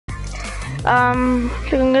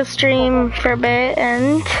doing a stream for a bit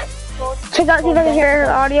and check out, see if I can hear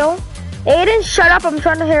the audio. Aiden, shut up, I'm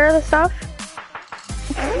trying to hear the stuff.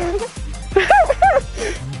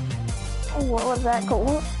 What was that cool?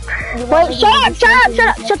 Wait,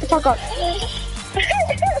 shut the fuck up.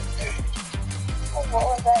 What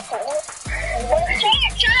was that cool?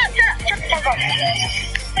 Shut the fuck up.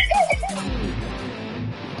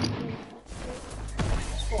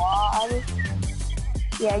 Squad.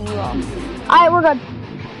 Yeah, you are. Alright, we're good.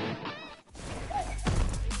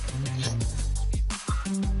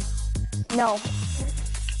 No.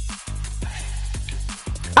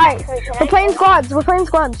 Alright, we're playing squads.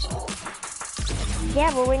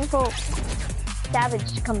 Yeah, we're waiting for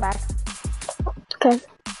Savage to come back. Okay.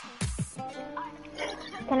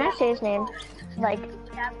 Can I say his name? Like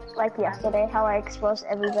yesterday, how I exposed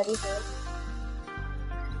everybody to it.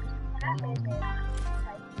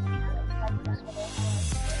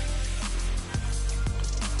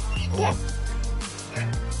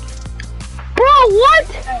 Bro, what?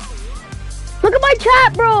 Look at my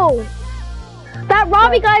chat, bro. That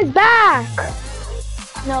Robbie guy's back.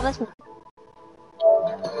 No, that's me.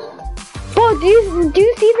 Bro, do you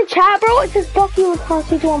see the chat, bro? It says fuck you with Class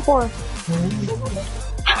C214.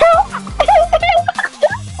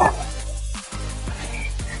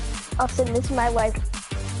 Austin, this is my wife.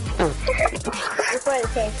 That's what it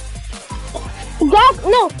says.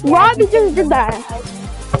 No, Robbie just did that.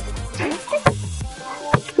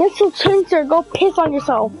 Yes, you changed her. Go piss on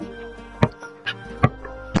yourself.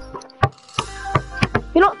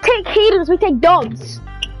 We don't take haters, we take dubs.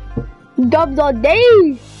 Dubs all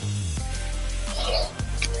day.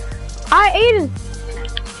 Aiden.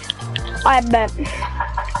 I bet.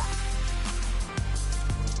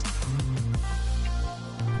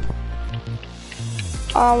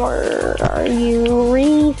 Where are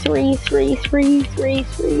you? Three.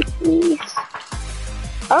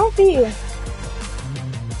 I don't see you.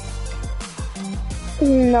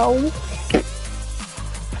 No.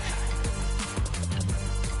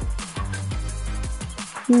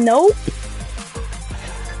 Nope.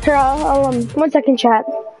 Here, I'll 1 second, chat.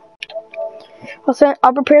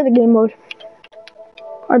 I'll prepare the game mode.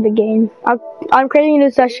 Or the game. I'm creating a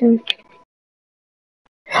new session.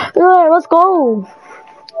 Alright, let's go.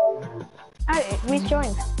 Alright, we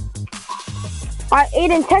joined. Alright,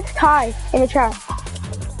 Aiden, text hi in the chat.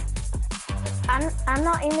 I'm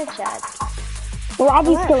not in the chat.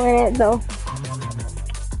 Robbie's still in it though.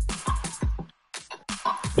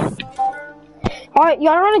 Alright, you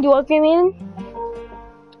wanna run a duo game, Aiden?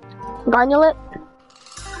 Garnulet?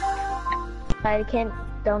 I can't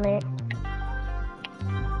donate.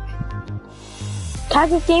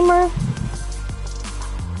 Cactus Gamer?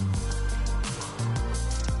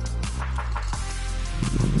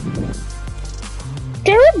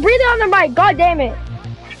 Dude, who's breathing on their mic? God damn it.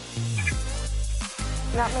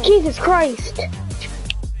 Not me. Jesus Christ.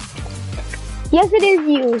 Yes, it is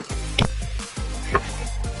you.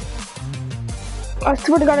 I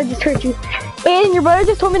swear to God, I just heard you. Aiden, your brother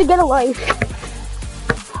just told me to get a life.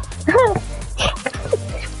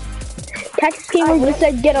 Cactus Gamer just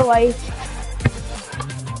said get a life.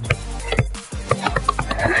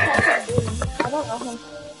 I don't know him.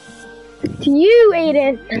 It's you,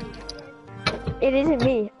 Aiden. It isn't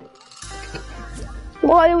me.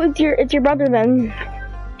 Well, it's your brother then.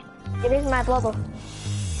 It is my brother.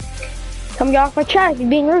 Come get off my chat if you're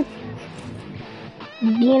being rude.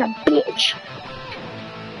 You're being a bitch.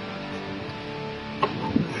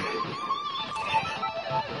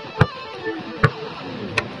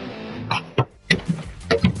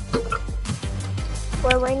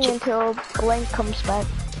 We're waiting until Blank comes back.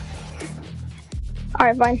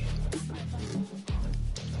 Alright, fine.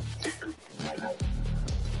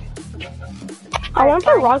 I want to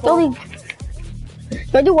play Rock League.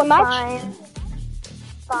 Do I do one match?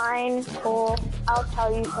 Fine, cool. I'll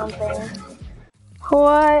tell you something.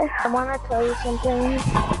 What? I want to tell you something.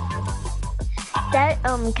 That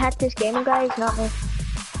Cactus Gamer guy is not me.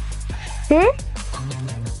 Hmm?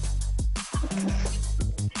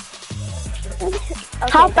 Okay,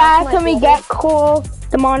 how fast can we get Cole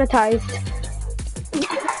demonetized?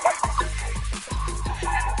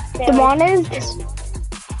 Demonetized?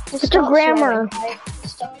 Such a grammar.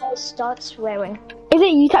 Start swearing. Is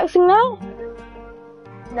it you texting that?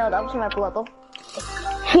 No, that was my brother.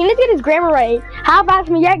 He needs to get his grammar right. How fast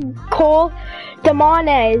can we get Cole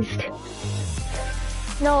demonetized?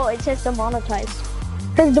 No, it says demonetized.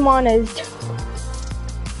 It says demonetized.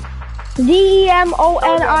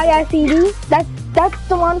 DEMONISED? That's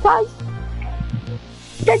demonetized?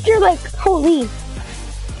 That's your like, holy.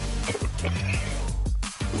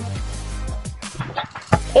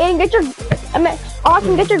 Aiden, get your I mean,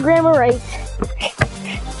 Austin, get your grammar right.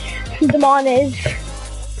 Damon is.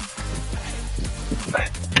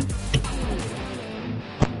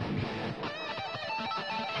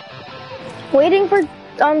 Waiting for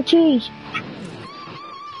cheese.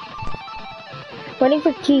 Waiting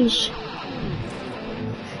for quiche.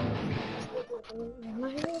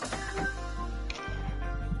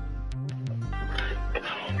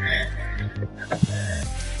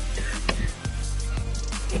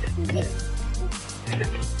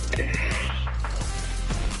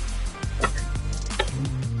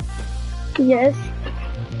 Yes.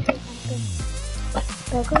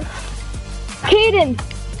 Okay. Kaden!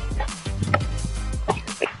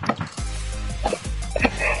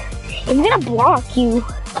 I'm gonna block you.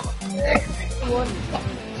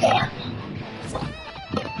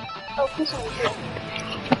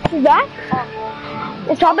 Who's that?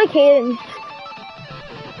 It's probably Kaden.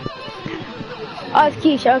 Oh, it's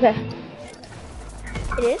Keisha, okay.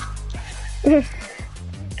 It is?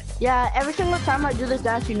 Yeah, every single time I do this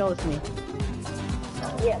dance, you know it's me.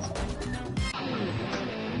 Yes.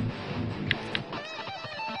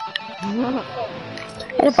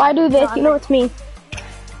 And if I do this, you know it's me.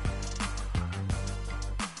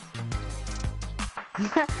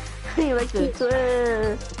 You like the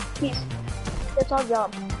twist. Peace. That's our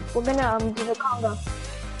job. We're gonna do the conga.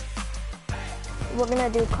 We're gonna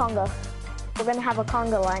do conga. We're gonna have a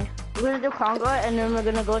conga line. We're gonna do Congo and then we're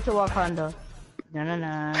gonna go to Wakanda.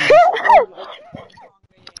 Na.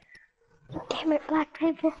 Damn it, Black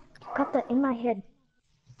Panther. Got that in my head.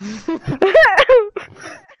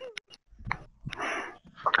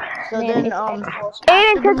 So then, after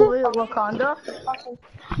Aiden, the movie Wakanda,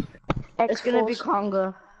 it's gonna be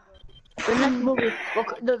Congo. The next movie,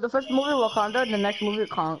 the first movie Wakanda, the next movie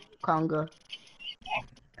Congo.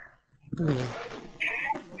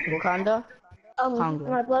 Wakanda. Congo.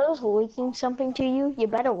 My brother's leaking something to you. You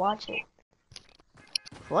better watch it.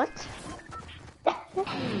 What?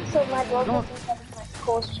 So my brother thinks that it's my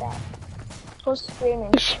close chat. Close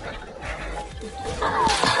screaming.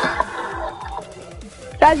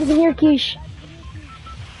 Guys, you can hear Keish.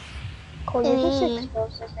 Cole, you just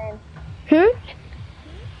exposed his name.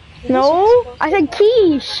 No, I said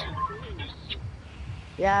Keish.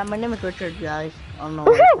 Yeah, my name is Richard, guys. I don't know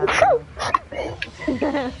what's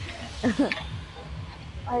happening.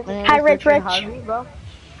 Hi, Rich. Harvey, bro.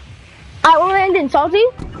 Landon, salty?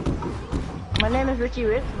 My name is Richie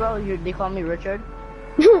Rich, bro. They call me Richard.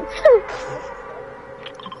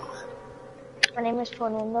 My name is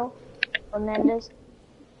Fernando. Fernandez.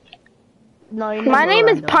 No, My name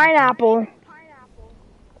is Pineapple.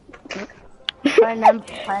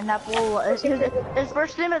 Pineapple. His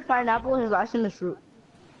first name is Pineapple. His last name is Fruit.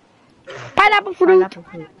 Pineapple fruit. Pineapple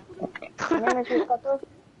fruit. My name is Ricardo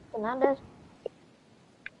Fernandez.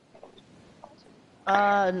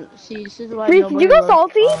 See, this is why Reese, did you go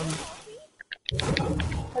salty?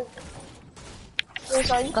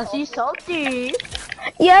 Cause he's salty.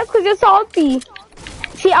 Yes, because you're salty.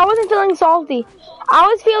 See, I wasn't feeling salty. I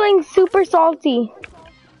was feeling super salty.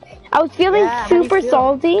 I was feeling super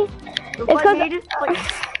salty. It's because...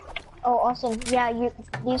 Oh, awesome. Yeah,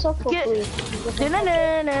 these are for free.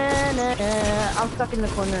 I'm stuck in the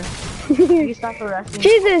corner. You stop harassing.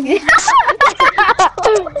 Jesus.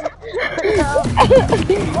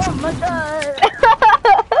 Oh my god.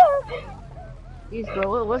 Jeez,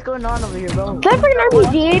 bro, what's going on over here, bro? Is that freaking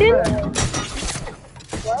RPG, Aiden?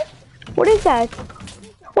 What? What is that?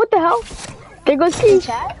 What the hell? There goes Keith.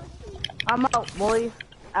 I'm out, boy.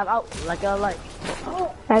 I'm out like a light.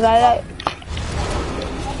 I got it.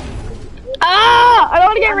 Ah! I don't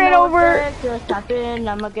want to get ran over. Just happen.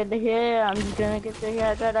 I'm gonna get the hit. I'm just gonna get the hit.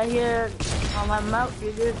 I got a hit. On my mouth,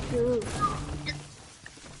 you did too.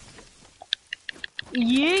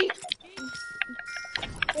 Yeet.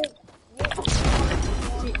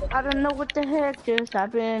 I don't know what the heck just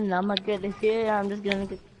happened. I'm gonna get the hit. I'm just gonna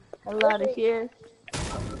get a lot of hits.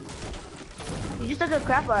 You just took a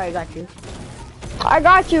crap, or I got you. I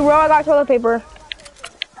got you, bro. I got toilet paper.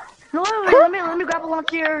 No, wait, let me grab her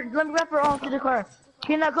onto your, let me grab her onto the car.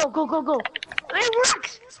 Okay, now go. It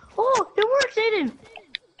works! Oh, it works, Aiden!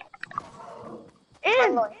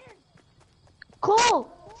 Aiden! Cool!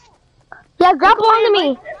 Yeah, grab onto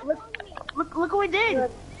me. Look what we did!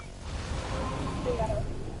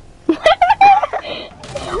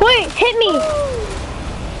 Wait, hit me!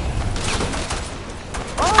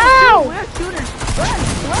 Oh, ow! Dude, we're shooters!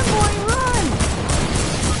 Run, boy, run!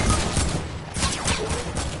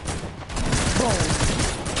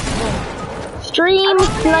 Stream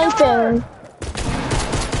sniping.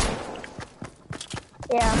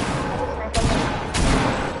 Yeah.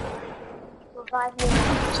 Revive me.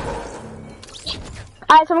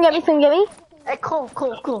 Alright, someone get me. Hey, cool.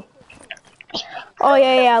 Oh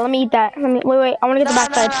yeah, let me eat that. Wait, I wanna get the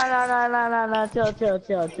backside. No,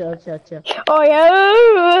 chill. Oh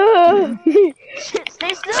yeah. Shit,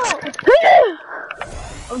 stay still.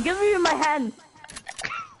 I'm giving you my hand.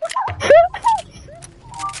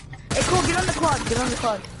 Hey, cool, get on the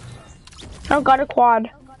quad. I don't got a quad.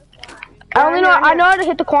 Yeah, I know how to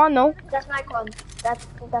hit the quad though. That's my quad. That's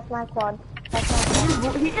my quad.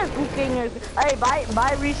 He just boofing your. Hey,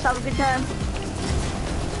 bye, Reese. Have a good time.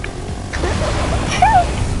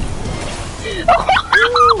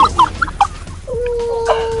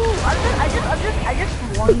 I just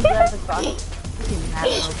won you guys across.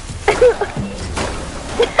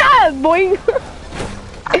 Boing.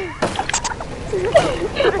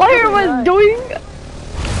 My hair was doing.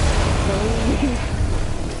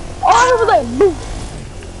 Oh, it was like boom.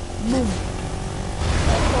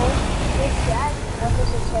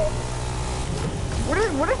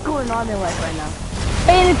 What is going on in life right now?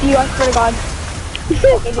 And it's you, I swear to God. It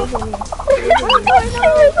is me.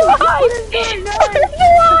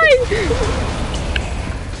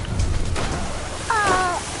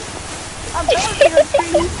 I'm bouncing a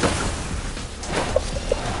tree.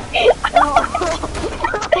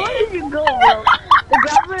 Where did you go, bro?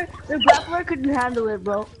 The grappler couldn't handle it,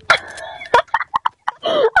 bro.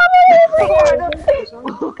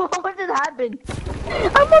 What just happened?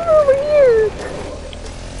 I'm over here.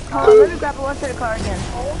 Let me grab one to the car again.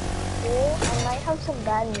 I might have some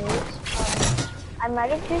bad news. I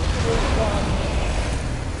might have just used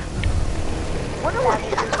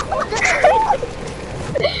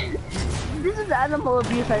This is animal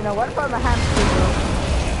abuse right now. What about the hamster, bro?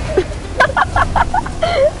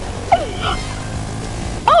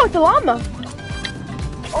 Oh, it's a llama.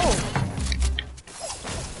 Oh.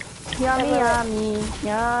 Yummy.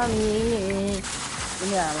 Give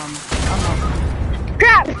me that llama.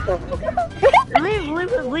 Crap.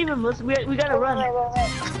 Leave him. We gotta run.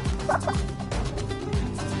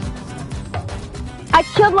 I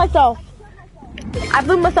killed myself. I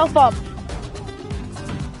blew myself up.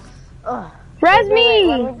 Res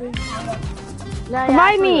me.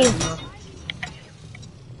 Revive me.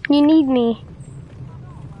 You need me.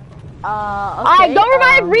 Okay. Alright, don't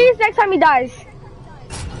revive Reese next time he dies.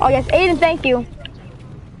 Oh yes, Aiden, thank you.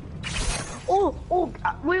 Oh,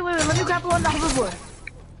 wait, let me grab on the hoverboard.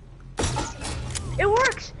 It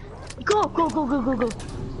works! Go.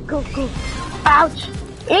 Ouch!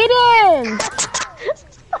 Aiden!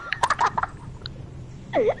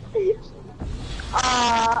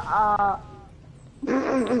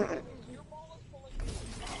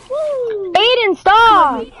 Aiden,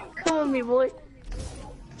 stop! Come on me, boy.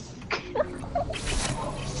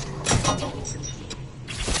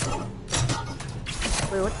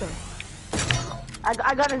 Wait, what the?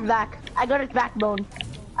 I got his back. I got his backbone.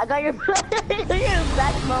 I got your, your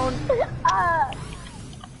backbone.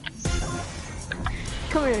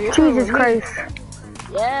 Come here. Jesus Christ.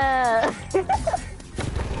 Yeah. You're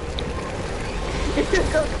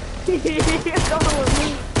going with me.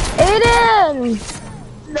 Aiden!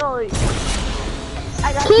 No. I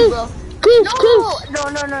got you, bro. Keith. No.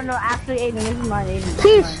 Actually, Aiden, this is mine, Aiden.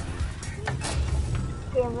 Keith.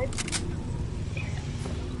 Damn it.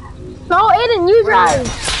 No, Aiden, you drive.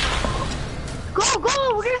 Go,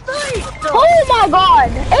 we're gonna start. Oh my God,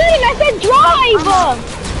 Aiden, I said drive.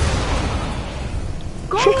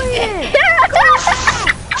 Go in.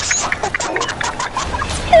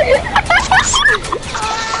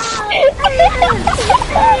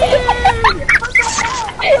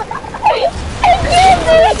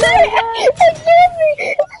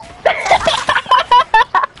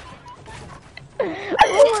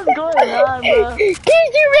 What was going on, bro?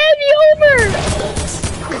 Keith, you ran me over.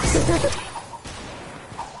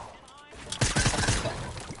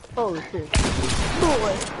 Oh shit.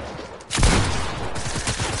 Boy.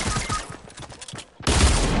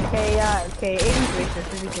 Okay, Aiden's racist,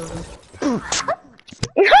 this is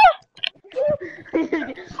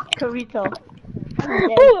Carito.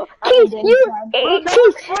 Oh, Keith, you. That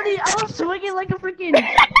was funny, I was swinging like a freaking...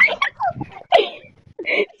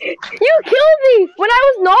 You killed me! When I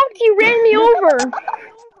was knocked, you ran me over!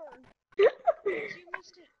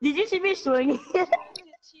 Did you see me swinging?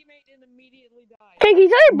 Hey,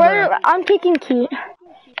 he's your brother. I'm kicking Keith.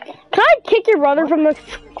 Can I kick your brother from the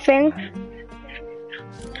thing?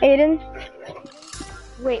 Aiden?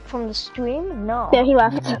 Wait, from the stream? No. Yeah, he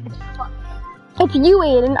left. It's you,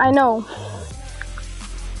 Aiden, I know.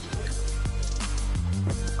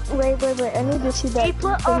 Wait, I need to see that. Hey,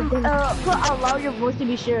 put allow your voice to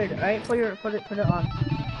be shared, alright? Put it on.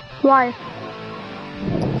 Why?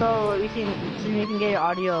 So you can get your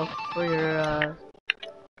audio for your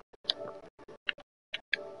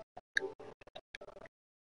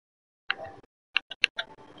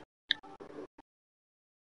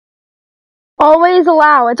Always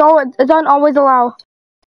allow. It's on always allow.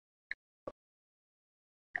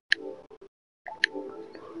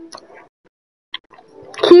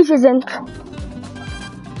 Keish isn't.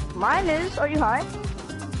 Mine is. Are you high?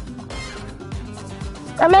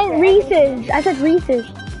 I meant Reese's. I said Reese's.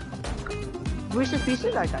 Reese's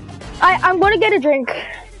Pieces? I got you. I'm gonna get a drink.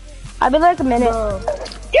 I'll be like a minute.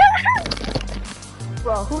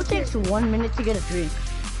 Bro, who takes 1 minute to get a drink?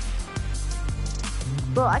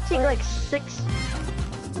 Bro, I take like 6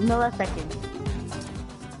 milliseconds.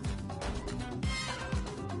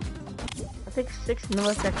 I take 6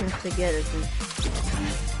 milliseconds to get a drink.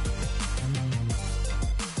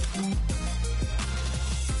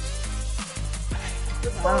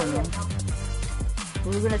 I don't know.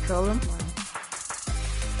 We're gonna troll him.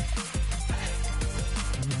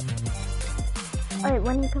 Alright,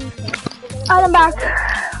 when you come back. I'm back.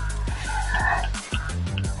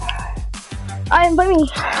 By me.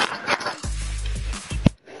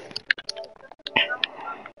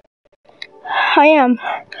 I am.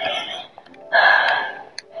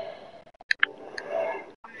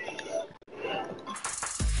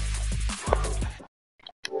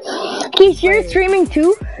 Keith, you're streaming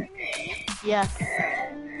too? Yeah.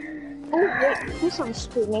 Oh wait, he's on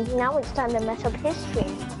streaming. Now it's time to mess up his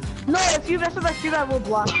stream. No, if you mess up my stream, I will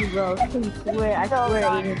block you, bro. I swear,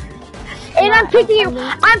 Aiden. And I'm kicking you.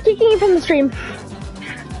 I'm kicking you from the stream.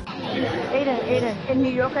 Aiden, in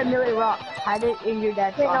New York, I nearly rock. Hide it in your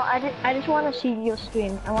dad's Wait, no, box. I just want to see your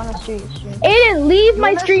stream. I want to see your stream. Aiden, leave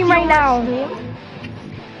my stream right now.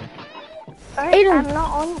 Alright, Aiden. I'm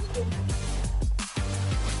not on the stream.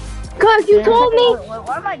 Cause you told me.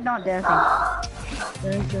 Why am I not dancing?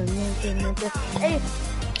 Hey,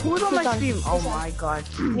 who's on my stream? Oh my god.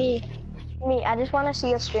 Me, I just want to see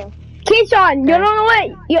your stream. Keyshawn, you don't know what?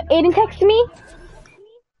 Aiden texted me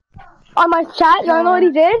on my chat. You don't know what he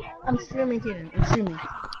did? I'm streaming, Aiden. I'm streaming.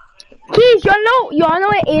 Keys, you wanna know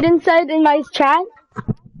what Aiden said in my chat?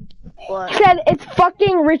 What? He said it's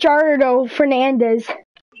fucking Richardo Fernandez.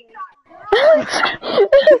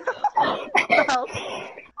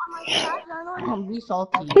 Be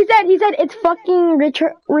salty. He said it's fucking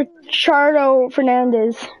Richardo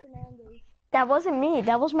Fernandez. That wasn't me.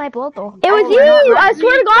 That was my brother. It was you. I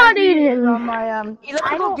swear to God, Aiden. On my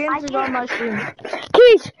elliptical games is on my stream.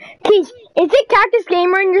 Keys, is it Cactus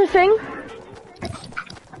Gamer in your thing?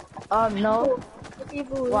 No.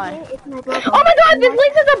 Why? Oh my God, this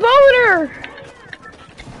links is a boater.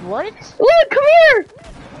 What? Look, come here.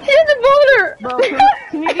 He's a boater. Bro,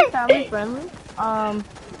 can you be family friendly? Are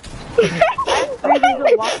you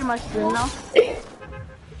gonna watch my stream now?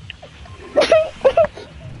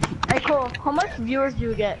 Hey, Cole, how much viewers do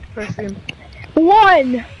you get per stream?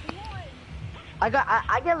 1. I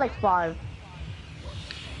get like 5.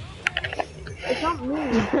 It's not me.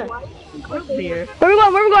 What's beer? Where we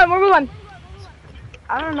going?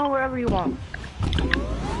 I don't know, wherever you want.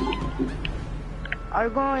 Are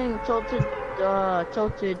you going tilted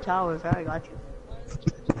towers? I got you.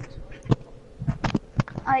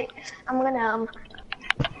 I'm gonna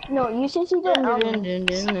no, you said he did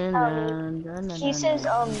he says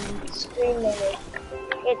stream limit.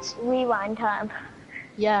 It's rewind time.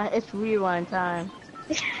 Yeah, it's rewind time.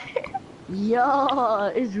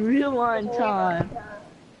 Yo, it's rewind time.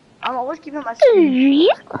 I'm always keeping my stream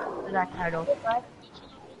to that title.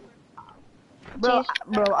 Bro,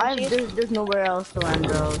 there's nowhere else to land,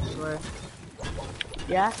 bro, I swear.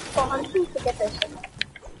 Yeah? So how do you forget this?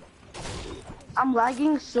 I'm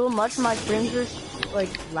lagging so much, my frames are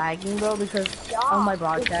like lagging, bro, because on my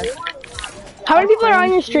broadcast. How many people are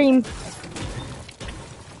on your stream?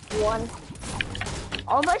 1.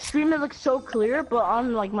 On my stream it looks so clear, but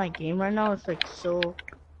on like my game right now it's like so.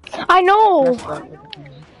 I know.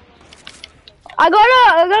 I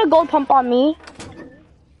got a gold pump on me.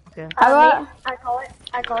 Okay. I call it.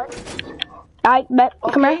 I bet.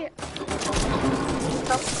 Okay. Come here.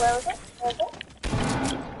 Where was it?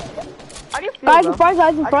 How do you feel, Guys in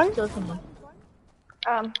bro? front.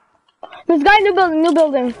 This guy, new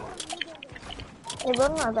building. Hey,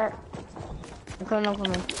 building or that? I'm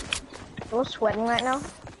coming. We're sweating right now.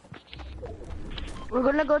 We're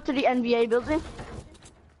gonna go to the NBA building.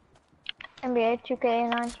 NBA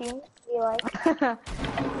 2K19. You like?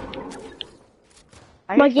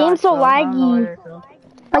 My game's so laggy.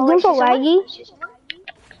 My game's so laggy.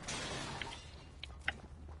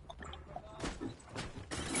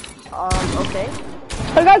 Okay.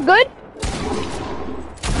 I got good.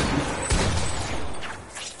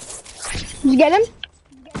 Did you get him?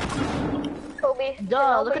 Kobe.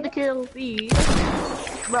 Duh, look at the kill feed.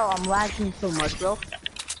 Bro, I'm lagging so much, bro.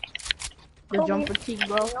 The Kobe. jump fatigue,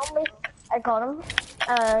 bro. I got him.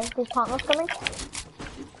 His partner's coming.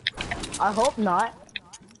 I hope not.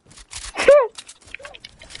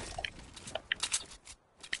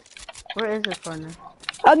 Where is this partner?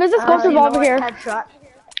 There's a explosive over here. Headshot.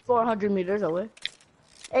 400 meters away.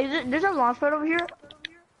 Hey, there's a launch pad over here.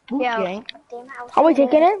 Yeah. Gang. Are we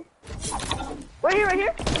taking it? Right here. Right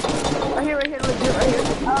here, legit, right here.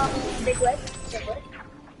 Big leg.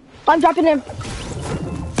 I'm dropping him.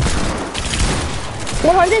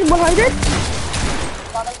 100, 100.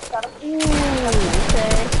 Got him. Ooh,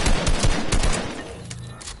 okay.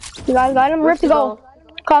 You guys got him. Rip to go.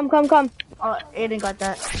 Come. Oh, Aiden got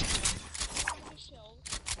that.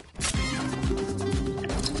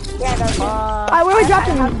 Yeah, that's Alright, where are we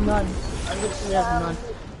dropping? I have none. I literally have none.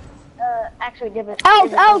 actually give it.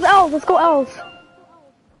 L's. Let's go L's.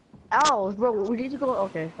 Owls, bro, we need to go.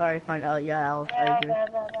 Okay, sorry, fine. Yeah, owls. I agree.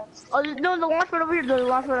 Oh, no, the launch pad over here. The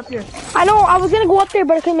launch pad up here. I know. I was gonna go up there,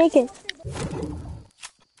 but I couldn't make it.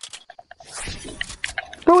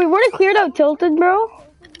 Bro, we would have cleared out tilted, bro.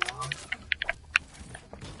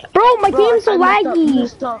 Bro, my game's so laggy.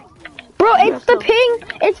 Bro, it's the ping.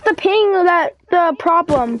 It's the ping that the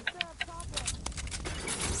problem.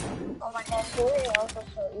 Oh my god, it's also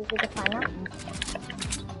so easy to find out.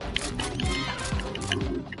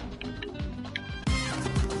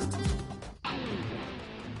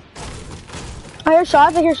 I hear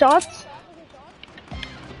shots.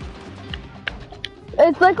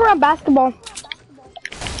 It's like around basketball.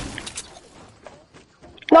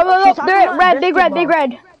 No, they're red, big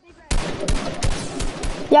red.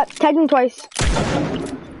 Yep, tagged him twice.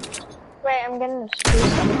 Wait, I'm gonna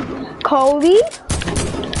squeeze him. Kobe,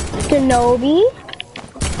 Kenobi,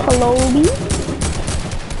 Kalobi.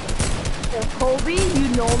 Kobe, you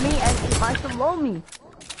know me, and eat my salami.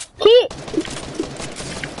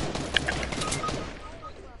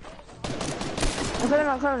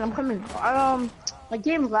 I'm coming. My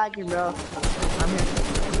game's lagging, bro. I'm here.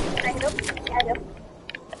 I know.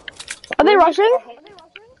 Are they rushing?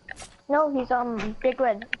 No, he's big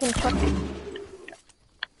red. He can touch it.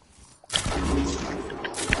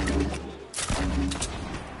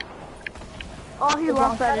 Oh, he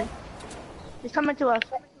lost at it. He's coming to us.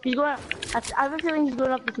 He's going. I have a feeling he's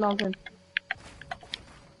going up this mountain.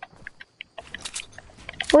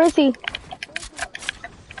 Where is he?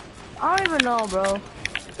 I don't even know, bro.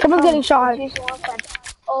 Someone's getting shot.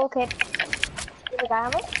 Oh, okay. There's a guy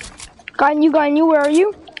on me? Got you, where are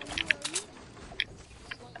you?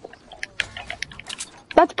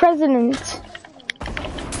 That's President.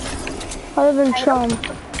 Other than Trump.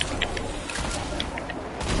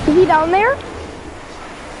 Is he down there?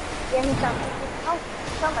 Yeah, he's down. Oh,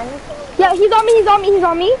 Trump, I need to... Yeah, he's on me.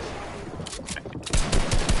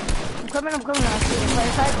 I'm coming. I see him.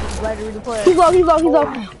 Right to redeploy. He's low.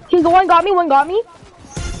 He's the one got me.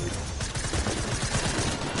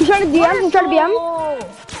 He's trying to DM. He's trying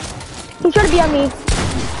to BM me.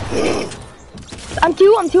 I'm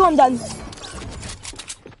two. I'm done.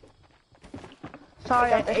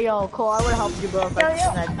 Sorry, yo, Cole, I would've helped you, bro. If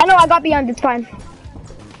I know, I got beyond. It's fine.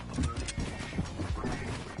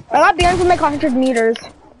 I got beyond from like 100 meters.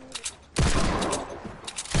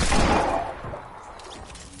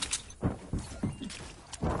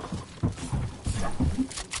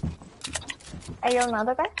 Are you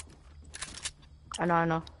another guy? I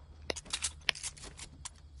know.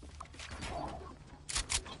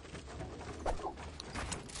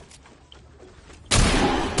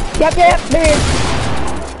 Yep, there he is.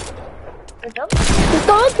 The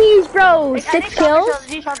Philippines, bro. 6 kills.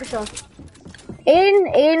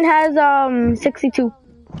 Aiden has 62.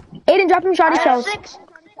 Aiden, drop him shotty shells. 6.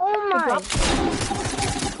 Oh my.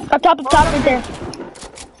 Up top right there.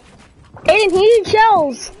 Aiden, he needs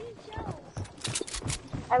shells.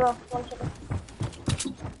 I will. 1 second.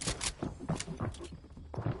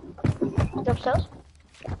 Drop shells?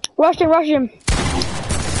 Rush him.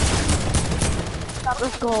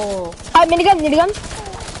 Let's go. Minigun.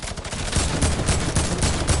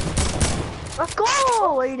 Let's go,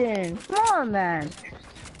 Aiden. Come on, man.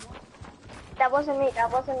 That wasn't me.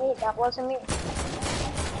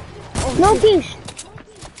 Oh, No peace.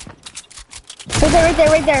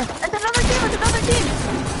 Right there. It's another team.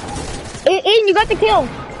 Aiden, you got the kill.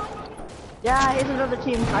 Yeah, it's another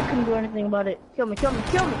team. I couldn't do anything about it. Kill me.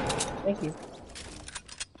 Thank you.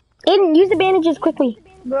 Aiden, use the bandages quickly.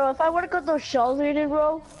 Bro, if I would've got those shells, Aiden,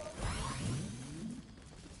 bro.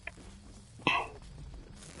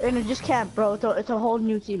 Aiden, just camp, bro. It's a whole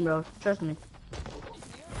new team, bro. Trust me.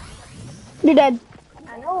 You're dead.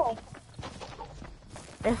 I know.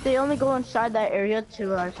 If they only go inside that area to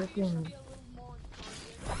freaking.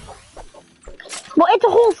 Well, it's a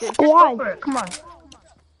whole Just go squad. for it. Come on.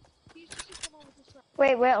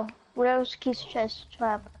 Wait, where's Keith's chest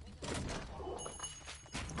trap?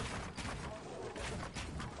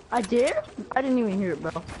 I did? I didn't even hear it,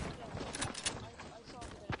 bro.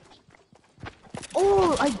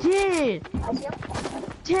 Oh, I did!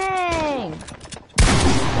 Dang!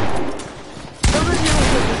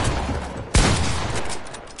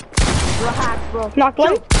 Relax, bro. Knocked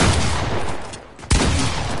one.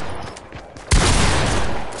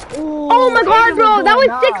 Ooh, Oh my god, bro! That was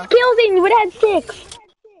going 6 kills and you would have had 6.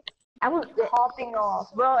 I was hopping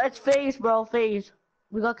off. Bro, it's FaZe, bro, FaZe.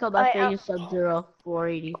 We got killed by FaZe Sub-Zero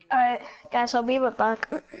 480. Alright, guys, I'll be right back.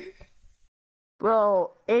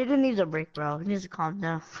 Bro, Aiden needs a break, bro. He needs to calm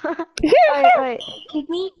down. Alright, kick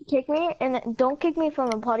me, and don't kick me from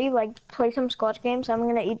the party. Like, play some Squad games. I'm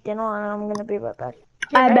gonna eat dinner and I'm gonna be right back.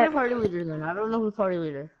 Yeah, I bet. party leader then. I don't know who's party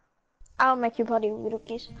leader. I'll make you party leader,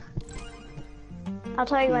 Keith. I'll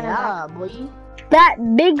tell you when I'm back. Yeah, boy. That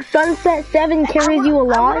big Sunset 7 carries you a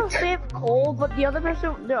I lot. would say Cole, but the other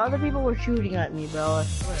people were shooting at me, bro. I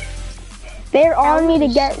swear. They're on me to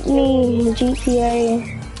get me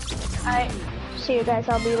GTA. Alright, see you guys.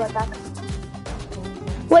 I'll be right back.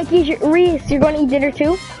 Wait, Reese, you're going to eat dinner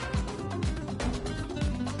too?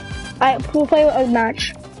 Alright, we'll play a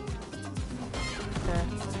match. Okay.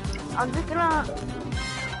 I'm just gonna.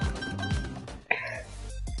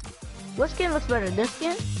 What skin looks better? This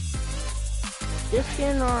skin? This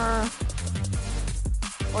skin or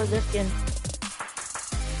this skin?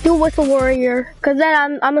 Do Whistle Warrior, cause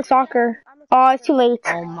then I'm a soccer. Oh, it's too late.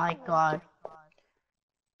 Oh my god.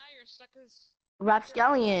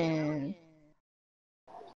 Rapscallion.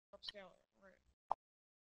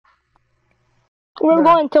 We're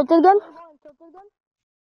going tilted again?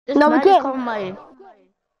 This No, we match can't. is called my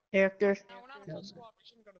characters.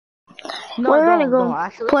 No, We're gonna go don't,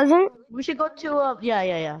 actually. Pleasant. We should go to yeah.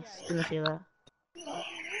 I was gonna say that.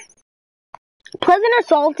 Pleasant or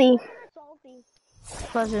salty?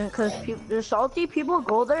 Pleasant, cause the salty people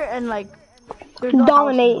go there and like there's no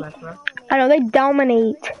Dominate. houses left, bro. I know, they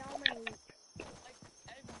dominate.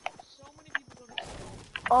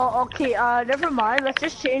 Oh, okay. Never mind. Let's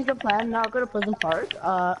just change the plan. Now go to Pleasant Park.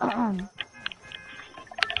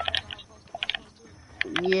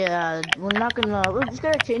 Yeah, we're just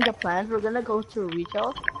gonna change the plans. We're gonna go to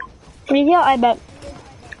retail. Retail, I bet.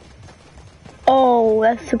 Oh,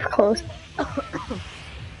 that's super close.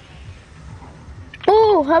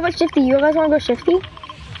 Oh, how about Shifty? You guys wanna go Shifty?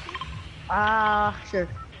 Sure.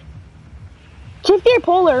 Shifty or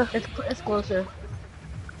Polar? It's closer.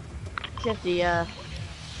 Shifty, yeah.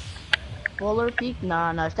 Polar Peak?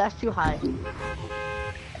 Nah, that's too high.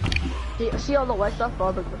 See all the white stuff,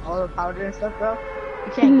 all the powder and stuff, bro?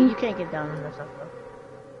 You can't get down on that stuff, bro.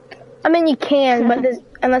 I mean, you can, but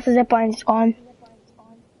unless the zip line's gone.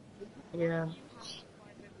 Yeah.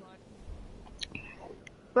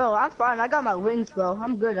 Bro, I'm fine. I got my wings, bro.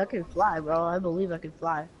 I'm good. I can fly, bro. I believe I can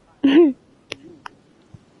fly.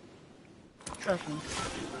 Trust me.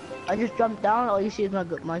 I just jumped down. All you see is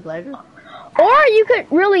my glider. Or you could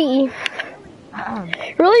really, you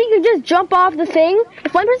could just jump off the thing.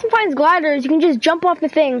 If one person finds gliders, you can just jump off the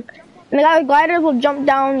thing, and the guy with gliders will jump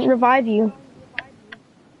down and revive you.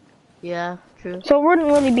 Yeah, true. So it wouldn't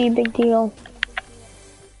really be a big deal.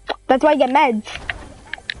 That's why you get meds.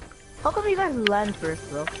 How come you guys land first,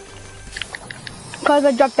 bro? Cause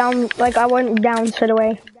I dropped down, like I went down straight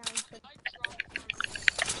away.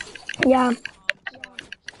 Yeah.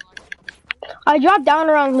 I dropped down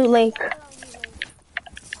around Loot Lake.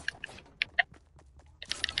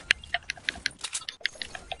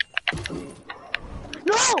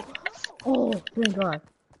 No! Oh, thank God.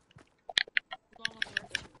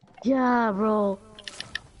 Yeah, bro.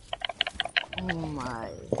 Oh my.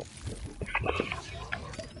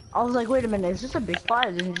 I was like, wait a minute, is this a big spot?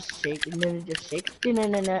 And then it just shake, and then it just shakes.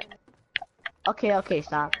 Okay,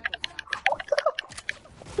 stop.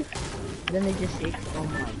 Then it just shakes. Oh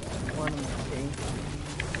my God, what am I saying?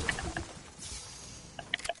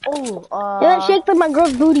 Oh, Yeah, that shakes like my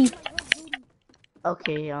girl's booty.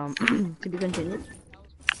 Okay, to be continued.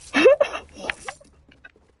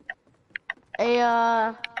 Hey,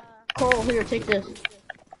 Cole, here, take this.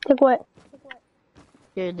 Take what?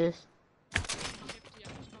 Here, this.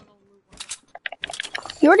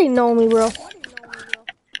 You already know me, bro.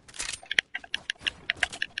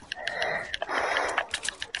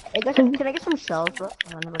 Hey, guys, can I get some shells, bro?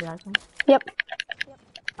 Oh, nobody has them? Yep.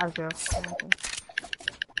 I have 0.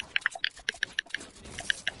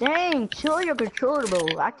 Dang, chill your controller,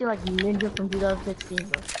 bro. Acting like Ninja from 2016,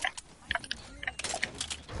 bro.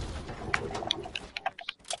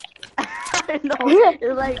 I know.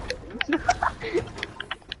 It's like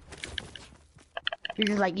you're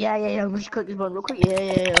just like, yeah. Let me just cook this one real quick.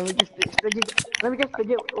 Yeah. Let me just spin it. Let me just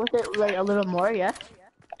spin it with it like a little more. Yeah.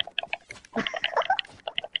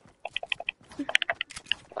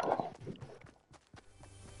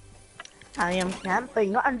 I am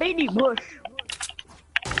camping on baby bush.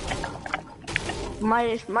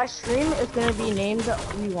 My stream is gonna be named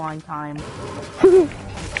Rewind Time.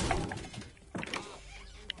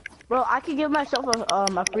 Bro, I could give myself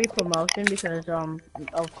a free promotion because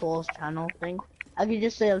of Cole's channel thing. I could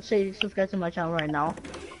just say subscribe to my channel right now.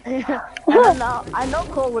 And I know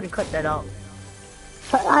Cole wouldn't cut that out.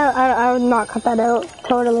 But I would not cut that out.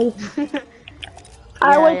 Totally.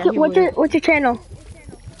 What's your channel?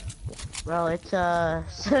 Bro, it's Are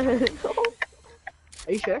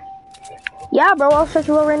you sure? Yeah, bro. I'll search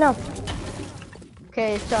it right now.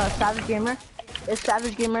 Okay, it's Savage Gamer. It's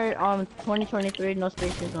Savage Gamer 2023, no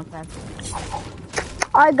spaces, no tabs.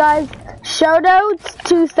 Alright guys, shoutouts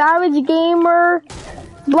to Savage Gamer,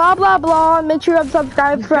 blah blah blah. Make sure you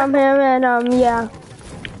subscribe from him and yeah.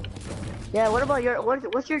 Yeah, what about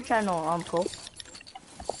what's your channel, Cole?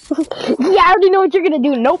 Yeah, I already know what you're gonna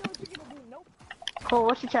do. Nope. Cole,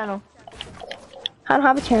 what's your channel? I don't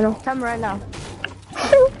have a channel. Tell me right now.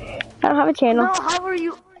 I don't have a channel. No, how are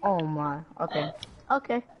you? Oh my. Okay.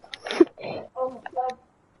 Okay. Oh God.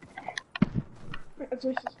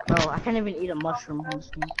 Bro, I can't even eat a mushroom. Make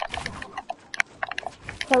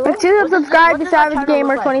sure you subscribe to Savage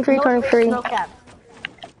Gamer 2323. No cap.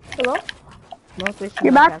 Hello? No fish,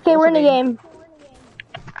 You're no back. cap. Okay, we're in the game.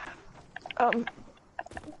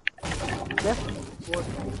 Yes.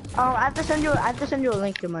 I have to send you a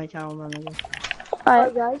link to my channel, man.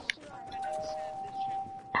 Alright, guys.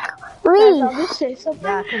 Reese. I'll just say something.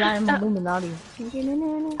 Yeah, cause I'm Illuminati.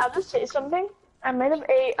 I'll just say something. I made up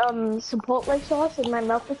a support like sauce and my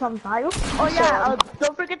mouth is on fire. Oh yeah,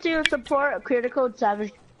 don't forget to support Creator Code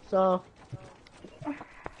Savage. So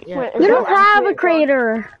yeah. Wait, You don't have a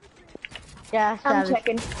creator. Yeah, I'm Savage.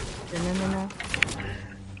 checking. No.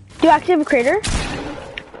 Do you actually have a creator?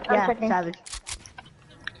 Yeah, checking. Savage.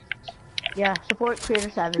 Yeah, support Creator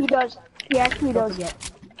Savage. He does. He actually Don't does.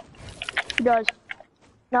 forget. He does.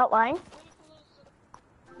 Not lying.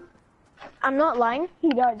 I'm not lying. He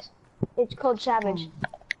does. It's called Savage.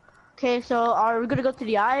 Okay, so are we gonna go to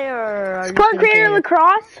the eye or? Are you Support just gonna creator say-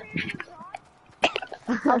 lacrosse.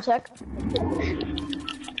 I'll check.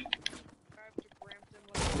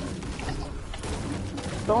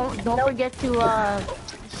 Don't forget to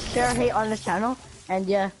share hate on the channel and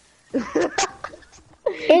yeah.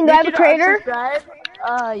 And do I have a creator? Subscribe.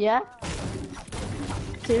 Yeah.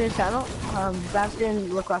 To his channel.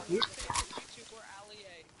 Bastion Lacrosse Youth.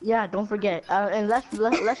 Yeah, don't forget. And let's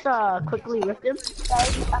quickly rip him.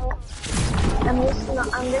 I'm gonna tell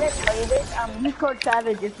you this. Use code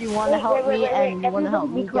Savage if you want to help me and you want to help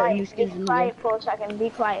me get new skins in the game. Be quiet for a second. Be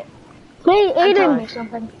quiet. Wait, Tell Aiden. me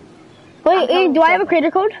something. Wait, Aiden, do I have a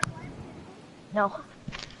creator code? No.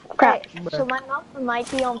 Crap. Okay, so my mouth might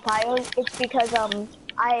be on fire. It's because I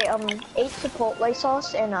ate Chipotle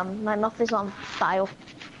sauce and my mouth is on fire.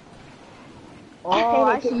 Oh,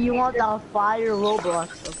 I see. You want the fire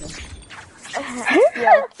Roblox. Okay.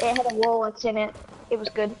 Yeah, it had a Rolex in it. It was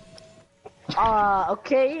good.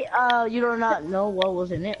 Okay. You do not know what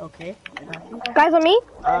was in it. Okay. Guys, on me?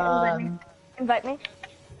 Invite me.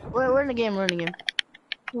 We're in the game. We're in the game.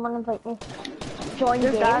 Come on, invite me. Join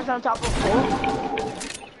There's game. guys on top of pole.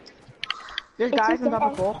 There's guys on top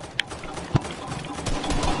of pole.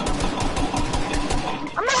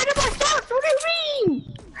 I'm not hitting myself. What do you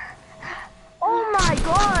mean? Oh my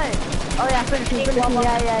god. Oh yeah, finish him.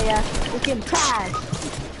 Yeah. This game trash.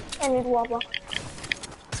 I need wobble.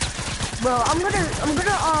 Bro, I'm gonna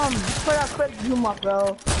put a quick zoom up,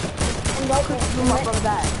 bro. Invite me. Zoom up on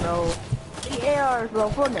that, bro. The ARs, bro.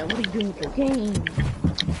 For them, what are you doing with the game?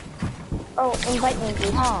 Oh, invite me,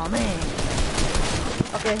 dude. Oh man.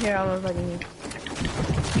 Okay, here I'm inviting you.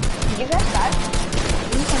 Did you guys die?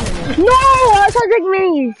 No! I saw Drake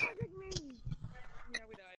minis!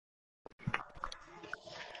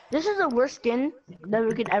 This is the worst skin that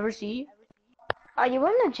we could ever see. Are you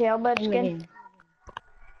in the jailbird in the skin?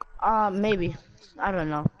 game. Maybe. I don't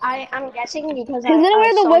know. I'm guessing because He's gonna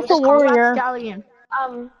wear the saw whistle this- warrior. Stallion.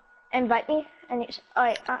 Invite me, and it's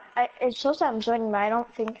it shows that I'm joining, but I don't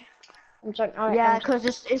think I'm joining. All right, Yeah, cause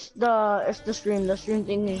it's the stream. The stream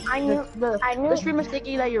thing is. I knew- The stream is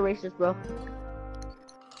thinking that you're racist, bro.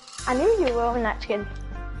 I knew you were in that skin.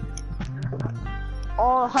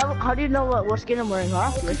 Oh, how do you know what skin I'm wearing,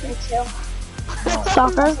 huh? Exhale.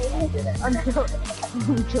 Soccer? I'm joking.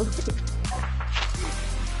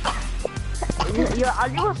 Are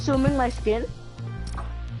you assuming my skin?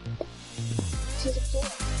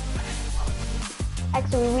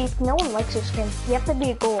 Actually, no one likes your skin. You have to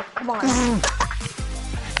be a gold. Come on.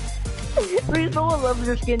 Reese, no one loves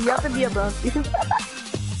your skin. You have to be a brown skin.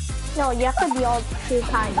 No, you have to be all too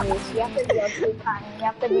kind, Reese. You have to be all too kind. You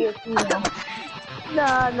have to be a female.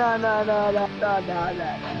 No.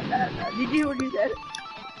 Did you hear what you said?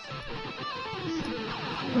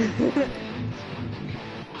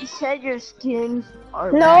 He said your skins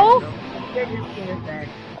are No. bad. He said your skin is bad.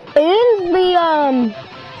 Aiden's the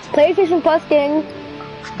PlayStation Plus king,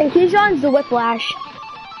 and Keyshawn's the Whiplash.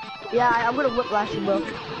 Yeah, I'm gonna whiplash you, bro.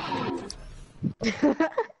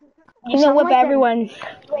 He's gonna whip like everyone's.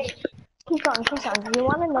 Wait, Keyshawn, you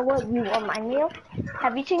wanna know what you remind me of?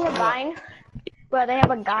 Have you seen the Vine where they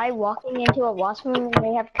have a guy walking into a washroom and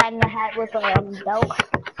they have Cat in the Hat with a belt?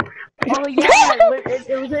 Oh yeah,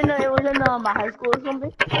 it was in my high school or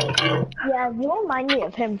something. Yeah, you remind me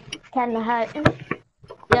of him. Cat in the Hat.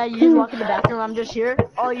 Yeah, you just walk in the bathroom. I'm just here.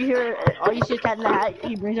 All you see is Cat in the Hat.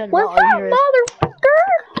 He brings out his belt. What's All you hear up,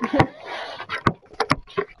 motherfucker?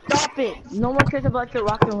 Stop it! No one cares about your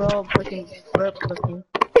rock and roll freaking burp looking.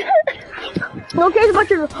 No one cares about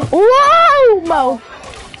your. Whoa, Mo!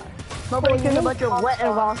 Nobody cares about your wet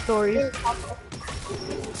and raw stories.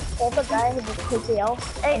 All the guy who puts the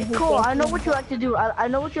elf. Hey, cool. I know what you like to do. I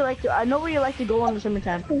know what you like to. I know where you like to go in the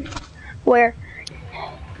summertime. Where?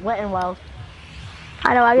 Wet and wild.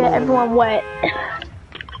 I know, I get everyone wet.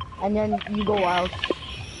 And then you go wild.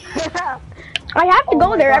 I have to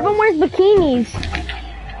go there. God. Everyone wears bikinis.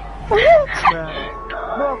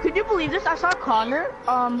 Bro, could you believe this? I saw Connor.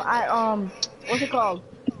 What's it called?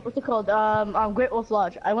 Great Wolf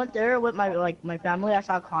Lodge. I went there with my family. I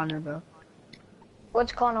saw Connor, bro.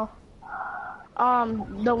 What's Connor?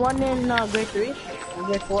 The one in grade 3, or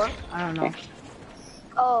grade 4. I don't know.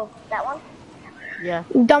 Oh, that one? Yeah.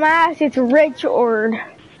 Dumbass, it's Richard.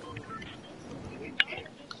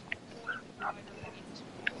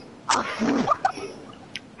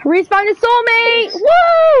 Respawn his soulmate!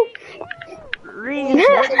 Woo! Reese,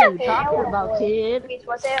 what are you talking about, kid?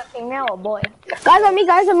 Was it a female or boy? Guys on me,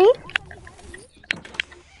 guys on me.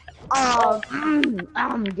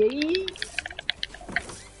 I'm gay.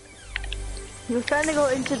 He was trying to go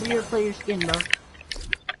into your player's skin, bro.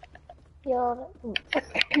 Yo,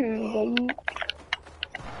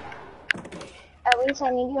 at least I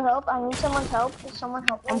need your help. I need someone's help. Can someone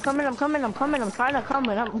help me? I'm coming. I'm trying to come.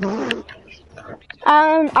 I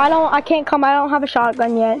can't come. I don't have a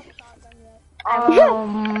shotgun yet. He's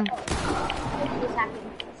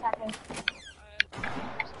hacking.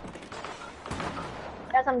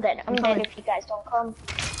 Guys, I'm dead. I'm dead if you guys don't come.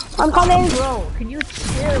 I'm coming. Bro, can you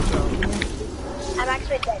chill, bro? I'm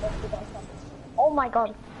actually dead if you guys come. Oh my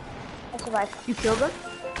god. I survived. You killed him?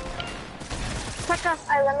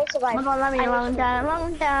 Alright, let me survive.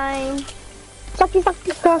 Long time. Sucky. But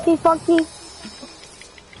long time. Sucky.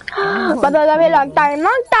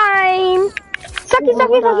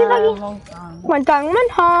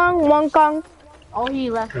 One kong. Oh, he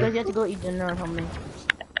left because he had to go eat dinner or something.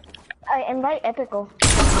 I invite Epico.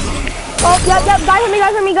 Oh, yep. Guys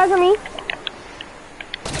on me.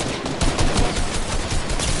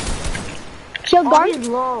 Shield gone. He's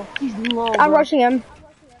low. I'm rushing him.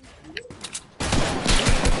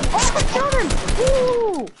 Oh, I killed him!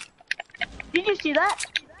 Ooh! Did you see that?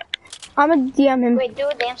 I'm gonna DM him. Wait, do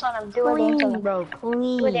a dance on him. Do a dance on him. Bro,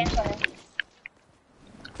 clean. Do a dance on him.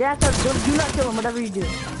 Yeah, so do not kill him, whatever you do.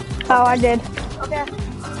 Oh, I did. Okay.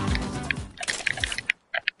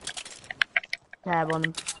 Tab on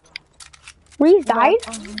him. Reese died?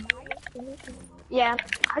 Yeah.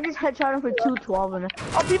 I just headshot him for 212 and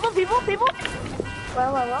oh, people!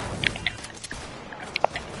 Well.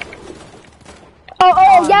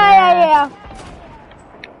 Oh, yeah.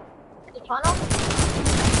 The tunnel?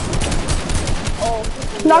 Oh.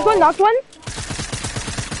 Knocked one.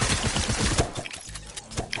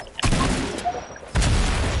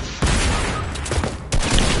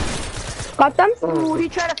 Got them. Ooh, he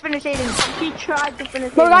tried to finish Aiden.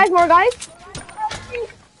 More guys.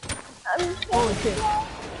 Holy shit.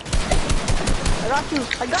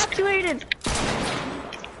 I got you, Aiden.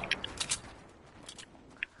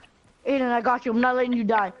 Aiden, I got you. I'm not letting you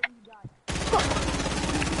die.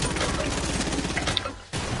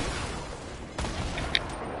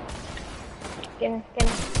 Get him.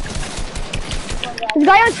 This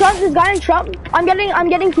guy on Trump. I'm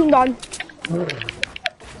getting teamed on.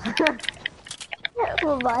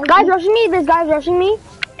 Guys rushing me. This guy's rushing me.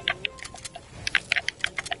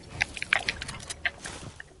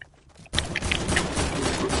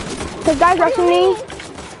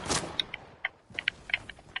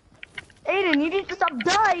 Aiden, you need to stop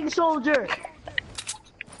dying, soldier.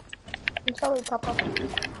 I'm sorry, Papa.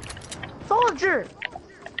 Soldier.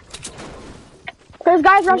 There's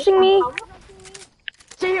guys rushing me.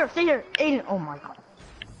 Stay here, Aiden. Oh my god.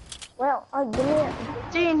 Well, give me a...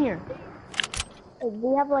 Stay in here. Do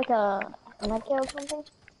you have like a medkit or something?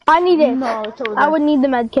 I need it. No, it's over I there. would need the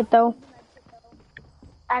med kit though.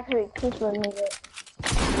 Actually, please let me get it.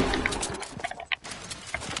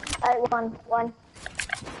 Alright, one.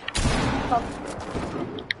 Oh.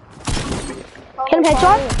 Hit him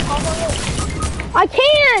headshot? I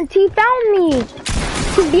can't! He found me!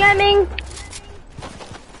 He's BMing.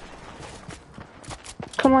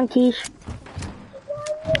 Come on, Keish.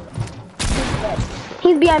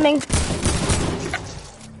 He's BMing.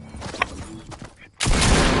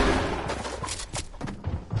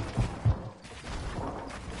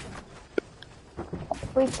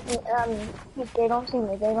 Wait, they don't see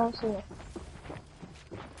me,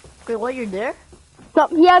 Wait, what, you're there? No,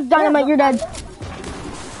 he has dynamite, you're dead.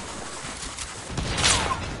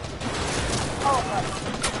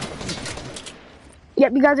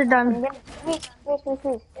 Yep, you guys are done. Please.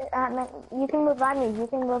 You can revive me, they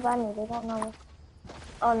don't know.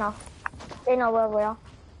 Oh no. They know where we are.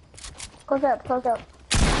 Close up.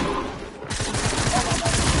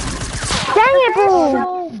 Dang it, bro!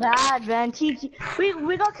 So bad, man.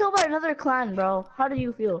 We got killed by another clan, bro. How do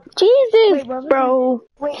you feel? Jesus, bro.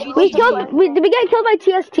 Wait, Did we get killed by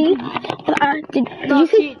TST? Did No, you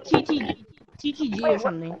see? TTG or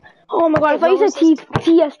something. Oh my god, I thought you said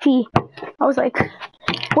TST. I was like,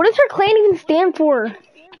 what does her clan even stand for?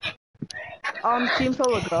 Team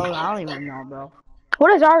Solo Girl. I don't even know, bro.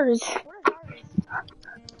 What is ours?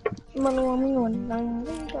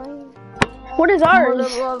 What is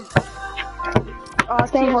ours?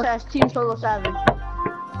 TSS, Team Solo Savage.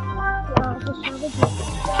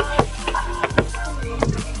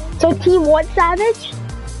 So Team what Savage?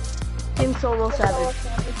 Team Solo Savage.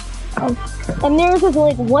 Oh. And theirs is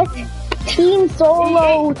like what? Team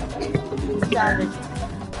Solo Savage.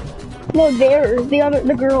 No, theirs,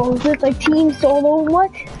 the girls. It's like Team Solo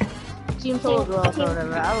what? Team Solo Girls or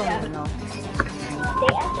whatever. I don't even know. They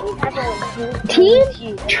actually have a Team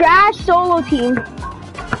Trash Solo Team.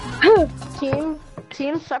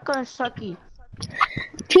 Team Suck on Sucky.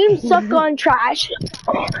 Team Suck on Trash.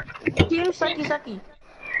 Team Sucky Sucky.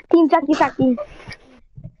 Team Sucky Sucky.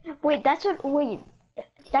 Wait,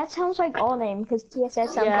 that sounds like all name because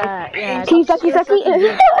TSS sounds like Yeah. Team Sucky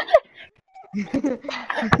Sucky.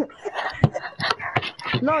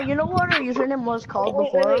 No, you know what our username was called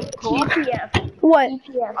before? TPF. What?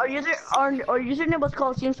 Our username was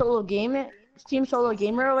called Team Solo Gamer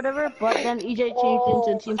or whatever, but then EJ changed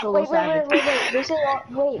into Team Solo Savage. Wait.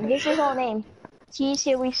 This is all name. T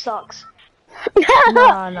Series sucks.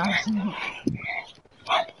 No.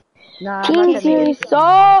 Team Series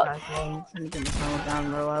sucks.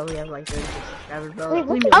 We have like 36 subscribers, bro.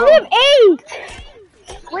 Wait, I have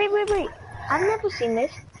 8. Wait. I've never seen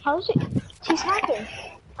this. How is it? She's hacking.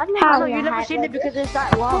 I've never How? No, you never seen it because it's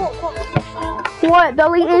that long. What? The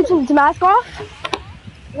Elite Agent's mask off?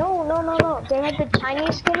 No. They had the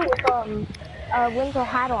Chinese skin with winter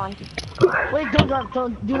hat on. Wait, do not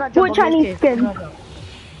jump What on Chinese this skin?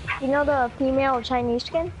 You know the female Chinese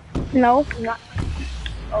skin? No.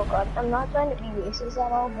 Oh god, I'm not trying to be racist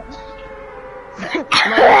at all, but...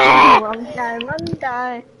 Wrong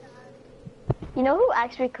guy. You know who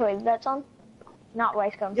actually created that song? Not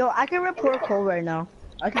Rice Gum. Yo, I can report Cole right now.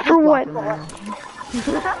 I can For what?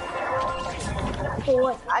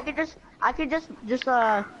 I could just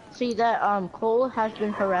see that Cole has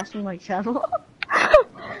been harassing my channel.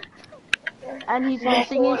 And he's been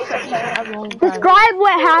singing a long time. Describe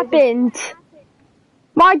what happened.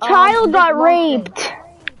 My child got raped.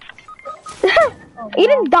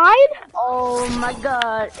 Aiden died? Oh my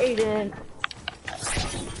god, Aiden.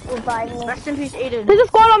 Revive me. Rest in peace, Aiden. There's a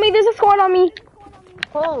squad on me.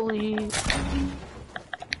 Holy.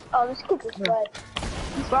 Oh, this kid is wet.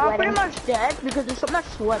 Bro, I'm pretty much dead because there's something that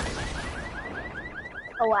swept.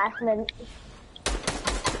 A last minute.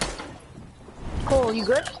 Cole, you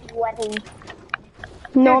good? Sweating.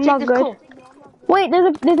 No, Here, I'm take not this, good. Cole. Wait, there's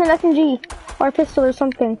an SMG or a pistol or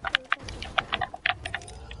something.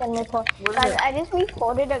 Guys, I just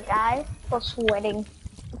reported a guy for sweating.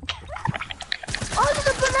 Oh, there's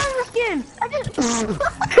a banana skin!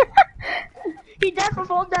 He died from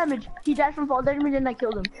fall damage. And I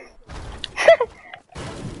killed him.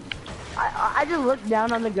 I just looked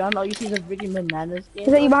down on the ground, all you see is a freaking banana skin.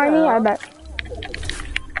 Is that you behind me? I bet.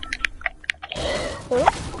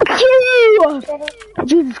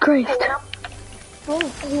 Jesus Christ.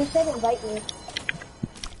 He said invite me.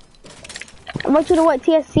 I want you to what,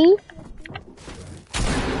 TSC?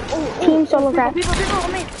 Team solo craft. People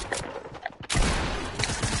on me.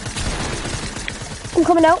 I'm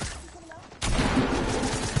coming out.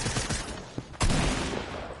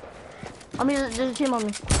 I mean, there's a team on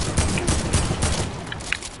me.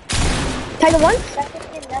 Tiger 1. That's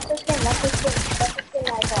the skin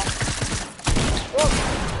I got. Look,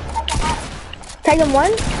 Tiger 1.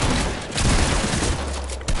 look,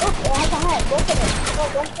 it has a hat. Go for it. No,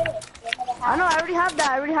 don't get it. It has a hat. I know, I already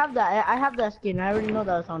have that. I have that skin. I already know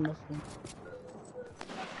that it's on this skin.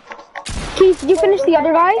 Keith, did you finish the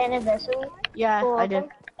other guy? Anniversary. Yeah, I did.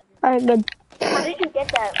 Alright, good. How did you get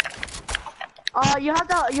that? You have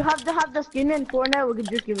to have the skin in Fortnite. We can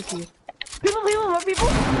just give it to you. More people.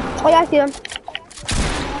 Oh yeah, I see him.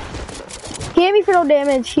 He hit me for no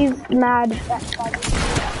damage. He's mad.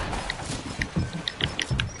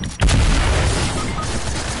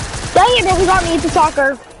 Dang it, he got me. It's a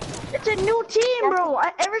soccer. It's a new team, bro.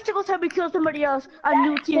 Every single time we kill somebody else, a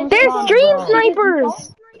new team. There's spawns, stream bro.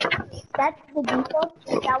 snipers. That's the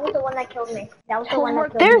default. That was the one that killed me. That was the one that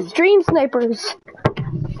killed There's me. stream snipers.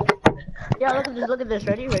 Yeah, look at this. Look at this.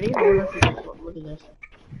 Ready? Look at this.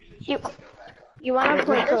 You wanna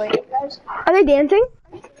play Korean, guys? Are they dancing?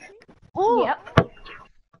 Oh, Yep.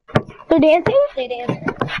 They're dancing? They dance.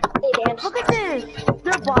 They dance. look at this.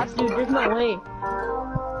 They're bots, dude. There's no way.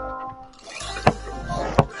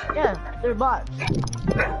 Yeah, they're bots.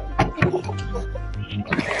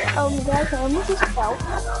 Guys, how much is spell?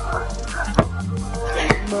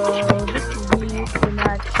 Bro, this is me the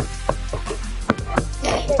match.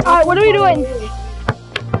 Alright, what are we doing?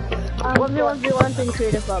 1v1 thing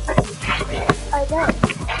creative up. I got.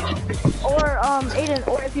 Or Aiden,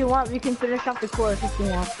 or if you want, we can finish off the course if you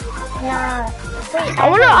want. Nah. Wait,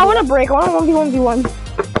 I wanna break. I wanna 1v1v1.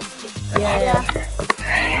 Yeah.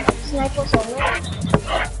 Sniper solo.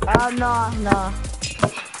 No.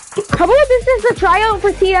 How about this is a tryout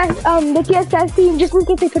for the TSS team, just in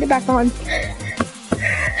case they put it back on.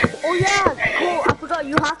 Oh yeah, cool. I forgot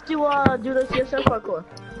you have to do the CSS parkour.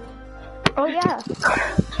 Oh yeah.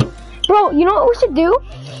 Bro, you know what we should do?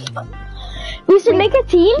 We should make a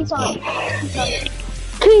team. He's on.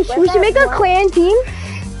 Keith, we should make a clan team.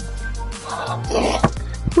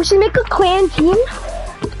 We should make a clan team.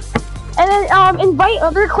 And then invite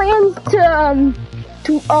other clans to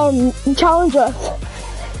challenge us.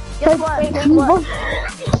 Guess what?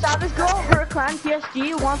 Savage Girl, her clan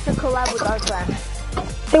PSG wants to collab with our clan.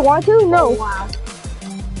 They want to? No. Wow.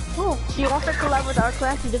 She wants to collab with our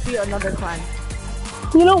clan to defeat another clan.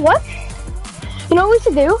 You know what? You know what we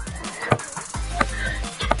should do?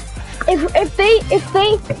 If they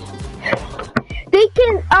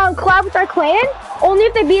can collab with our clan, only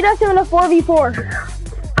if they beat us in a 4v4.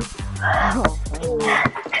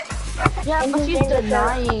 Yeah, but she's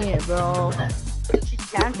denying it, bro. She's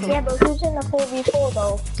canceling. Yeah, but who's in the 4v4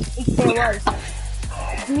 though? If there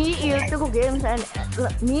was. Me, Elliptical Games, and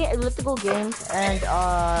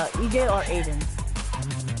EJ or Aiden.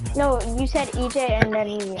 No, you said EJ and then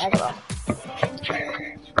me as well.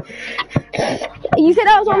 You said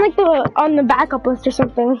I was on the backup list or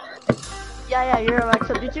something. Yeah, you're like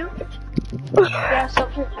substitute. Yeah,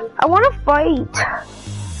 substitute. I want to fight.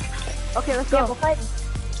 Okay, let's Yeah, go. we'll fight.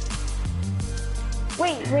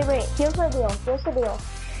 Wait. Here's the deal.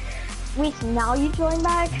 Wait, now you join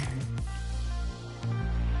back?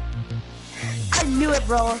 I knew it,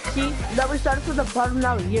 bro. See, that we started from the bottom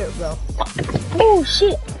now here, bro. Oh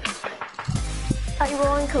shit. I'm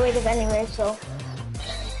rolling creative anyway, so.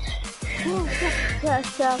 Yeah,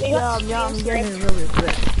 I'm getting really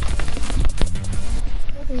good.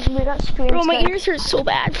 We got screen Bro, my strike. ears hurt so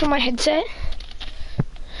bad from my headset.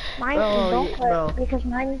 Mine Bro, don't hurt bro. because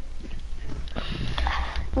mine.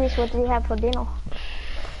 Please, what do you have for dinner?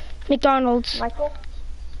 McDonald's. Michael?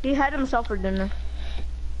 He had himself for dinner.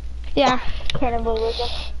 Yeah. Cannibalism.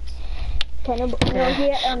 No,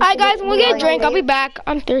 Alright guys, when we get a drink, I'll be back.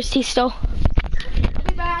 I'm thirsty still. I'll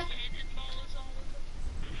be back.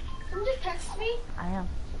 Someone just text me. I am.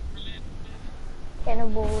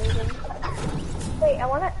 Cannibalism. Wait,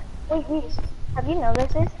 wait, have you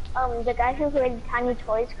noticed this? The guy who created Tiny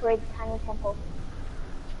Toys created Tiny Temple.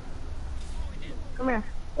 Come here.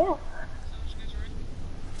 Yeah.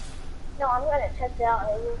 No, I'm gonna test it out.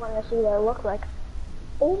 I really wanna see what it looks like.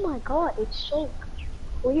 Oh my god, it's so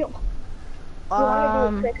real. You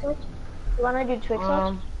wanna do a trick search? You wanna do trick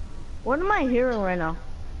search? What am I hearing right now?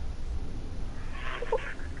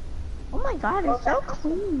 Oh my god, it's so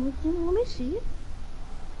clean. Let me see it.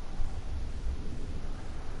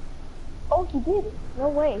 Oh, he did. No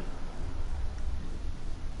way.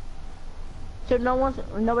 So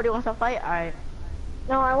nobody wants to fight? Alright.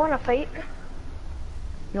 No, I wanna fight.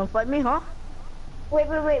 You wanna fight me, huh? Wait.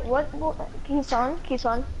 What?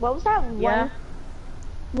 Keyshawn. What was that one? Yeah.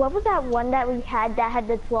 What was that one that we had that had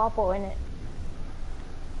the dropper in it?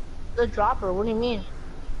 The dropper. What do you mean?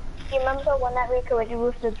 Do you remember the one that we created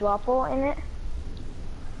with the dropper in it?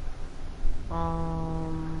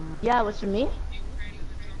 Yeah, what's to me?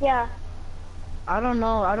 Yeah. I don't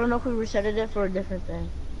know. I don't know if we reset it for a different thing.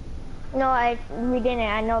 No, we didn't.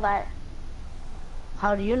 I know that.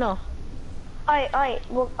 How do you know? Alright.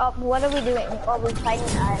 Well, what are we doing? Oh, we're fighting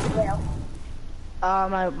whale.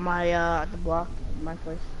 The block, my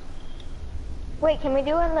place. Wait, can we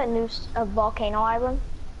do it in the new volcano island?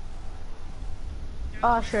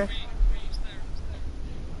 Oh, sure.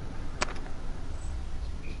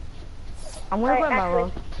 I'm gonna play my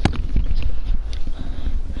role.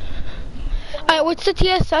 Alright, what's the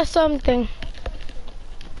TSS thing?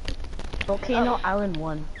 Volcano Island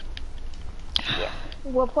 1. Yeah.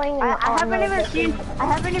 We're playing in I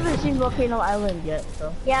haven't even seen Volcano Island yet,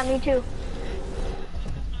 so. Yeah, me too.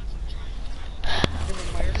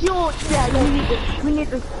 Yo, yeah, we need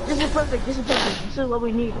this. This is perfect. This is what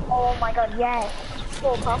we need. Oh my god, yes.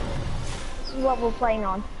 Cool, huh? This is what we're playing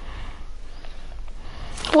on.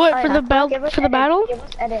 What, Right, for the battle? For the battle? Give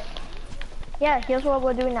us edit. Yeah, here's what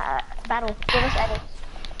we're doing battle. Give us edit.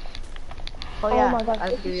 Oh yeah. Oh my god,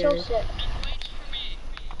 this is so sick.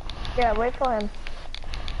 Yeah, wait for him.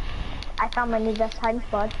 I found my new best hiding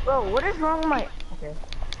spot. Bro, what is wrong with my... Okay.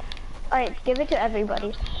 Alright, give it to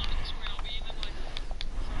everybody.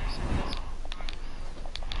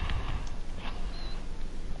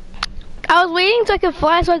 I was waiting so I could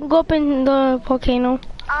fly so I could go up in the volcano.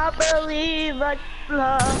 I believe I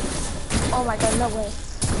fly. Oh my god, no way.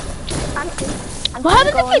 What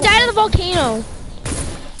happens if we die in the volcano?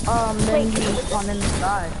 Then you spawn in the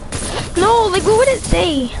sky. No, like what would it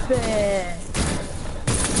say?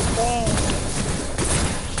 Dang.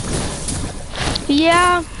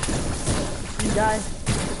 Yeah. You die.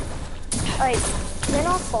 Alright, they're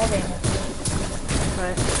not fall damage.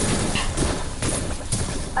 Right.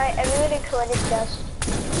 Alright, everybody collect dust.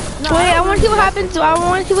 No, wait, I want to see what happens. I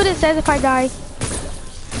want to see what it says if I die.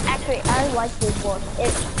 Actually, I like this one.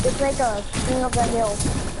 It's like a king of the hill.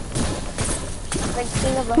 Like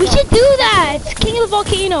king of the We hill. should do that. It's King of the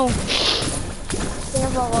Volcano. King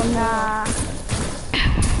of the volcano. Nah.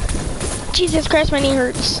 Jesus Christ, my knee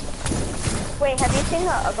hurts. Wait, have you seen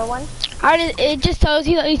the other one? It just tells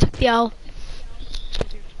you that you took the L.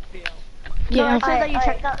 No, Yeah. it said that you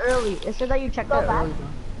checked that early. It said that you checked that early.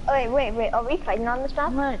 Oh, wait. Are we fighting on this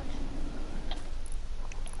map? What?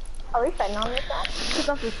 Are we fighting on this map? Took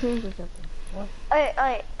off the screen for a second. What?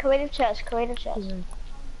 Alright. Creative chest.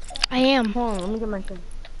 I am. Hold on, let me get my thing.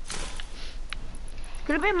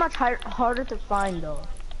 Could have been much harder to find though.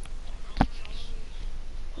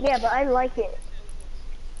 Yeah, but I like it.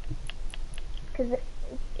 Cause it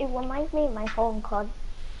reminds me of my home club.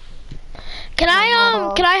 Can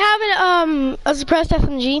I have a suppressed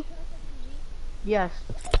SMG? Yes.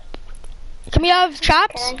 Can we have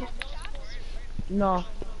traps? No.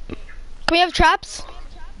 Can we have traps?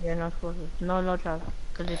 Yeah, not supposed to. No traps.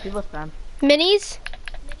 Cause there's people spam. Minis?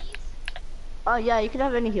 Oh yeah, you can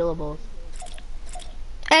have any healables.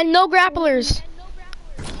 And no grapplers.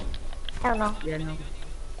 I don't know. Yeah, no.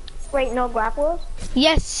 Wait, no grapplers?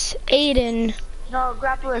 Yes, Aiden. No,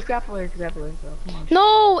 grapplers, bro. Come on.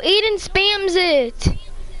 No, Aiden spams it.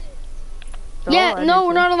 So, Yeah, I no, did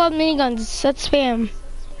we're too. not allowed miniguns. That's spam.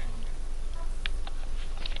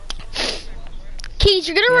 Keith,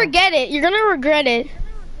 you're gonna regret it. You're gonna regret it.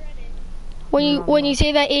 When you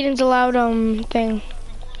say that Aiden's allowed thing.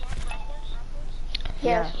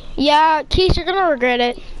 Yes. Yeah, Keith, you're gonna regret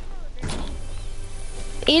it.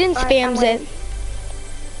 Aiden spams it.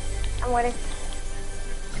 I'm waiting.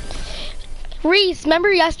 Reese,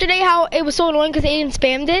 remember yesterday how it was so annoying because Aiden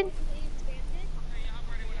spammed it?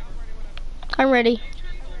 I'm ready.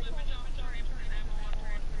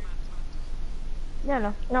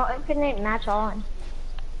 Yeah, No, infinite match on.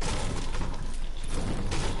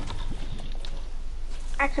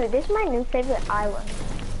 Actually, this is my new favorite island.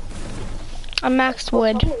 I'm Max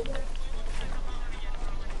Wood.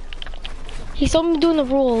 He's only doing the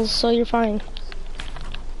rules, so you're fine.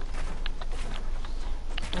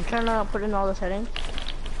 I'm trying to put in all the settings.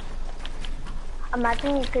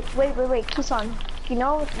 Imagine you could wait, Kisan. You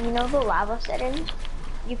know the lava settings?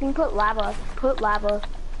 You can put lava. Lava?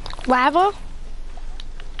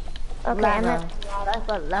 Okay, Lava. That's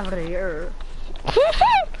what lava here.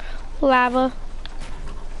 Lava.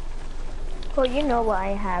 Well, you know what I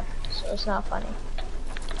have, so it's not funny.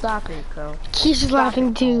 Stop it, bro. He's just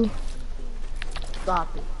laughing too.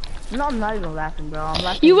 Stop it. No, I'm not even laughing, bro. I'm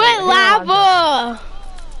laughing. You went lava!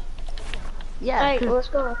 Yeah, Alright, let's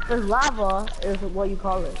go. because lava is what you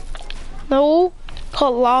call it. No,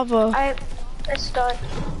 called lava. Alright, let's start.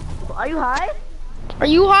 Are you high? Are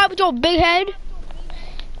you hot with your big head?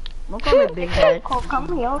 Don't call me big head. Cole,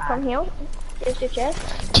 come here, come here. Here's your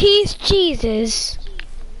chest. Cheese cheeses.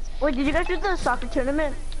 Wait, did you guys do the soccer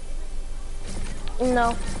tournament?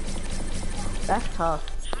 No. That's tough.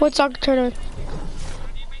 What soccer tournament?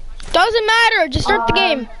 Doesn't matter. Just start the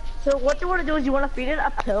game. So what you want to do is you want to feed it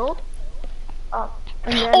a pill. And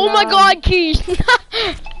then, Oh my God, Keys.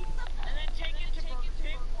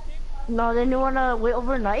 No, then you want to wait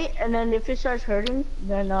overnight, and then if it starts hurting,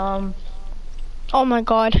 then Oh my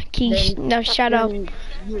God, Keys. Now shut up. Then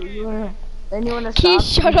you want to stop. Keys,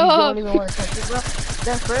 shut You up. don't even want to touch it, bro.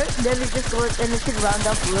 Then first, then it just goes, and it should round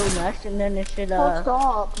up real nice, and then it should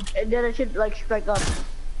Stop. and then it should like strike up.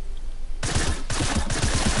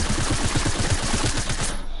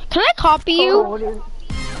 Can I copy Oh, you?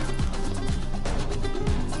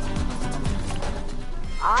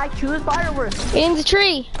 I choose fireworks. In the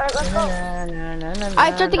tree. Alright, let's go.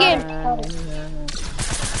 I start the game.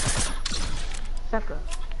 Sucker.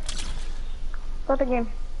 Start the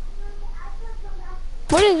game.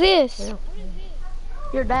 What is this?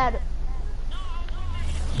 Your dad.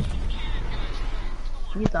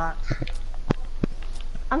 You thought.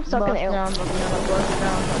 I'm stuck in the air.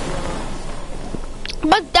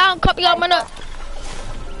 Bust down, copy out my nut.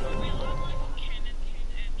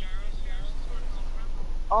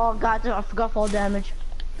 Oh god, I forgot fall damage.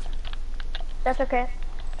 That's okay.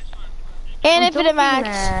 And infinite max.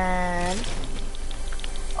 Man.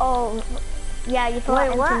 Oh, yeah, you forgot.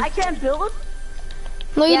 Wait, what? I can't build?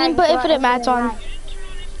 No, you Yeah, didn't you put forgot infinite mats on. max.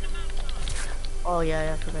 Oh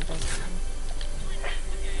yeah, I forgot that.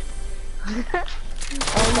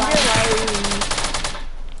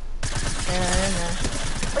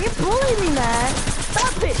 Are you bullying me, man?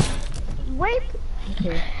 Stop it! Wait!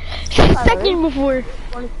 Okay. Second before.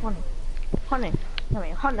 20. Honey.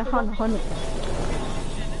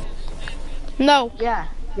 No. Yeah.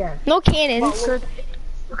 No cannons.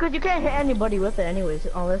 Because you can't hit anybody with it anyways,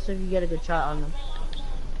 unless if you get a good shot on them.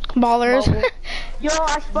 Ballers. Yo,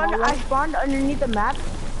 I spawned underneath the map.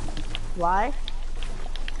 Why?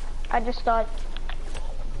 I just thought.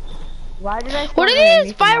 Why did I spawn What do these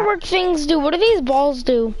underneath the map? firework things do? What do these balls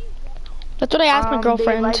do? That's what I asked my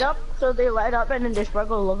girlfriend. They light up and then they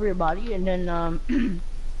sparkle all over your body and then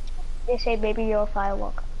They say, baby, you're a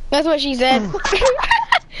firework. That's what she said.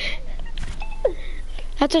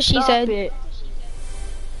 That's what she Stop said. it.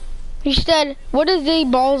 She said, what do the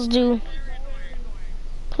balls do?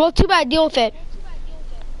 Well, too bad, deal with it.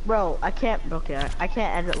 Bro, I can't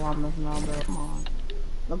edit llamas now, bro. Come on.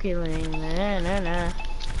 Okay, there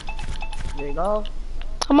you go.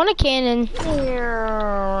 I'm on a cannon.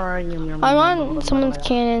 I'm on someone's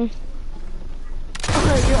cannon.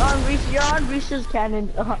 You're on Reese's cannon.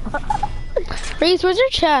 Reese, where's your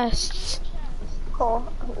chests? Cole,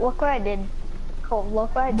 look what I did. Cole,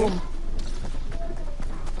 look what I did.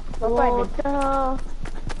 Look what I did.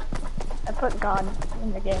 I put God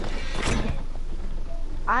in the game.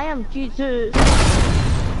 I am Jesus.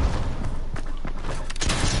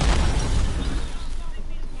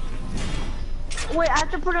 Wait, I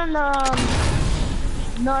have to put on no.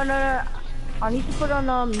 I need to put on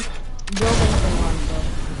building thing on, bro.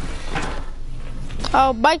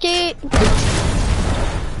 Oh, bike it.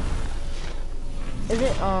 Is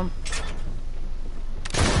it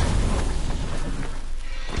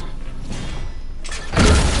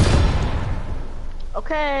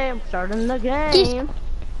Okay, I'm starting the game.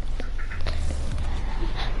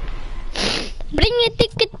 Bring it,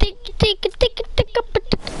 tick it,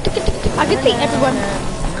 I can see everyone.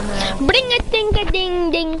 Bring it,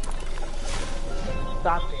 ding, ding.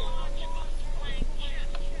 Stop it.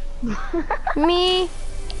 Me.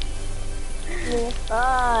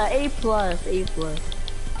 A plus.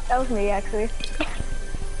 That was me, actually.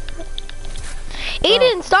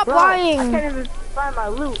 Aiden, stop lying. I can't even find my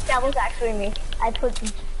loot. That was actually me. I put.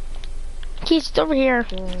 He's over here.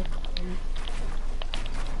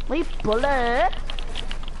 Wait, bullet.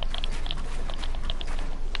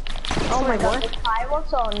 Oh my god, the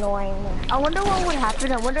fireworks are annoying. I wonder what would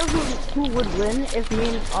happen. I wonder who would win if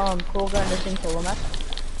me and Cole got in the same solo match.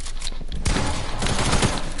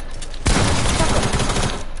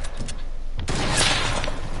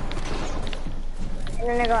 And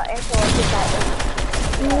then I got influenced by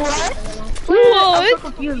What? What? I'm so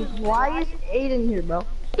confused. Why is Aiden here, bro?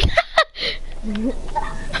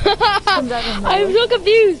 I'm so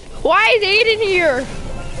confused. Why is Aiden here?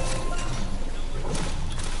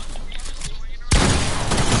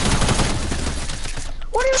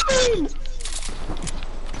 What do you mean?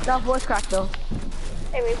 That voice crack though.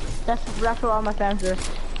 Hey, wait. That's what all my fans are.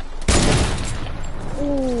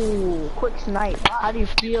 Ooh, quick snipe. How do you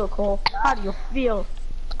feel, Cole? How do you feel?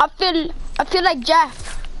 I feel like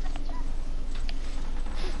Jeff.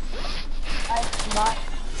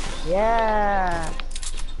 Yeah.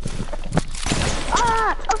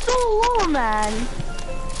 Ah, I'm so low, man.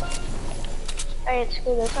 Alright,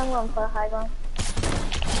 screw this. I'm going for a high ground.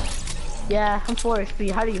 Yeah, I'm 4 HP.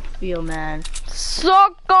 How do you feel, man?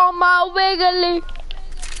 Suck on my wiggly.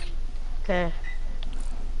 Okay.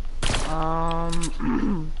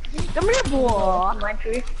 Come here, boy. My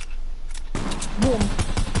tree. Boom.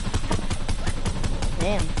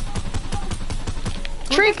 Damn.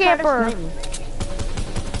 Tree camper.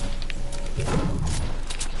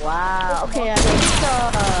 Wow. Okay, I think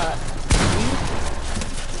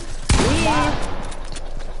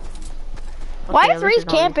Why is Reese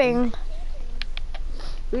camping?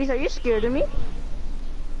 Reese, are you scared of me?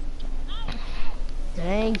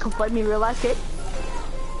 Dang, come fight me in real life, kid.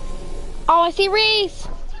 Oh, I see Reese.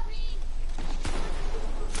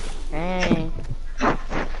 Dang. I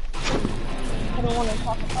don't want to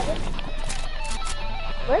talk about it.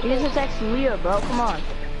 Where's You just text Leah, bro. Come on.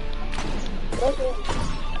 Where's it?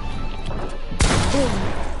 Boom.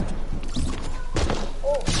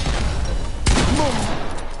 Oh. Boom.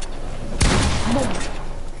 Boom.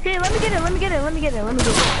 Hey, let me get it.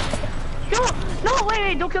 No,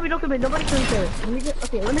 wait, don't kill me. Nobody kill me first.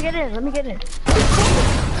 Let me get in.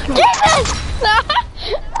 Yes!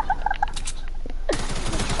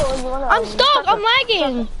 Oh, you wanna, I'm stuck. I'm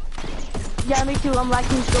lagging. Yeah, me too. I'm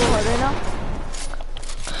lagging so hard right now.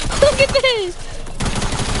 Look at this.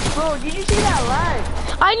 Bro, did you see that lag?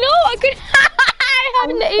 I know. I could. I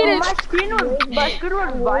haven't ate it. My screen was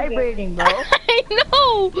vibrating, bro. I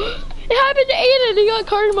know. It happened to Aiden. He got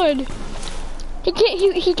karma.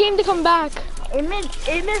 He came to come back.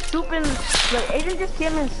 Aiden swooping, like Aiden just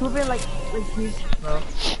came and swooping like this, bro.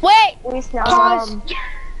 Wait. now. Pause.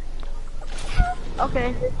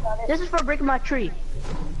 Okay. This is for breaking my tree.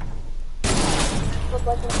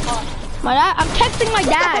 My dad. I'm texting my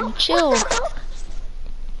dad. Chill.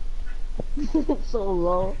 So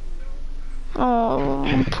low.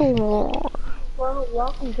 Oh, poor. Well,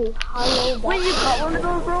 welcome to Hello. Wait, you got one of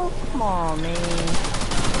those, bro? Come on, man.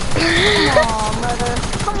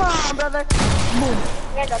 Come on, brother. Boom.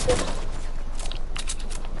 Yeah, that's it.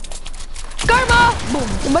 Karma. Boom.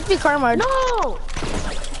 It must be karma. No.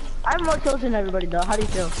 I have more kills than everybody, though. How do you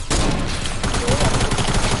feel?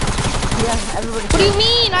 Yeah, everybody. What do you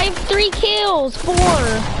mean? I have 3 kills. 4.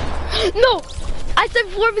 No. I said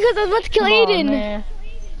 4 because I was about to kill Aiden. Man.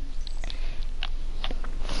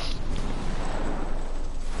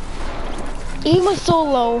 Aiden was so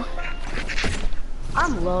low.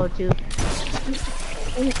 I'm low too.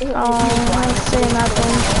 Oh, I say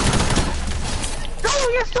nothing. No,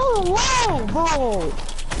 you're so low, bro.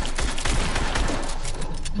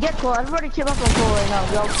 Get Cole. Everybody keep up on Cole right now.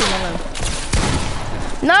 We all team on him.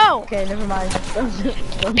 No. Okay, never mind.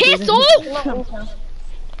 Pistol.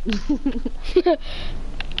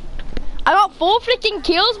 I got 4 freaking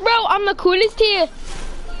kills, bro. I'm the coolest here.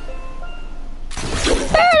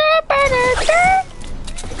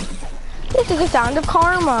 This is the sound of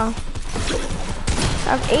karma.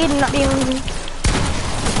 Of Aiden not being.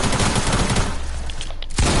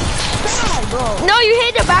 Bro. No, you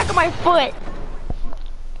hit the back of my foot.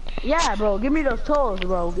 Yeah, bro. Give me those toes,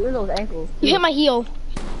 bro. Give me those ankles. You hit my heel.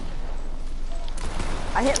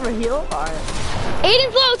 I hit my heel? Alright.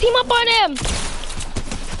 Aiden's low. Team up on him.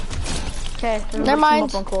 Okay. Never mind.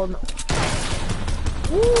 Team up on Cold.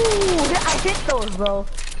 Ooh, I hit those, bro.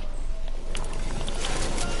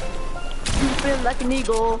 You feel like an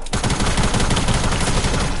eagle.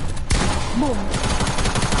 Boom.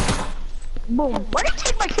 Boom. Why did you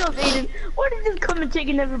take my kills, Aiden? Why did you come and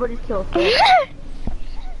taking everybody's kills?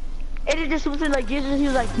 Aiden just was like Jesus. He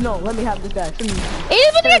was like, no, let me have this guy. Aiden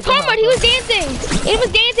was getting karma. He was dancing. Aiden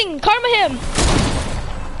was dancing. Karma him.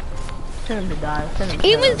 Send him to die.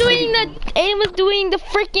 Aiden was doing the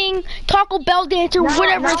freaking Taco Bell dance or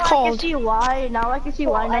whatever it's called. I can see why. Now I can see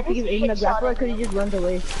why not to give Aiden a grappler because he just runs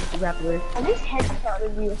away with the grappler. I just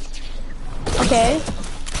headshotted you. Okay.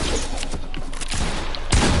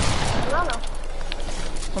 No.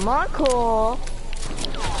 Come on, Cole.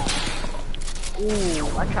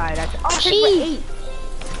 Ooh, I tried. Oh, Jeez.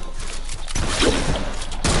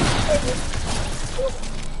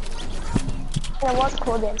 Yeah, what's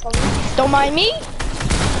cool then? Don't mind me.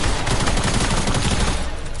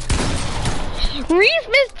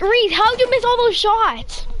 Reese, how'd you miss all those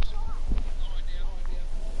shots?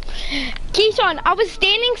 Keyshawn, I was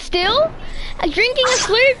standing still, drinking a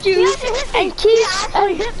slurp juice and keep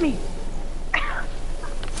actually hit me.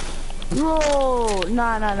 Bro,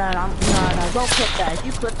 nah, don't clip that. If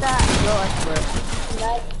you clip that, bro, I swear.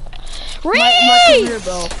 My career,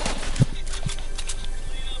 bro.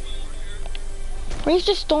 Reese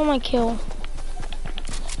just stole my kill.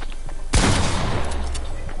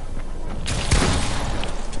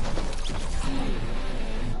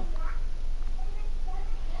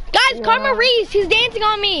 Guys, yeah. Karma Reese, he's dancing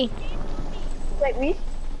on me. Wait, Reese?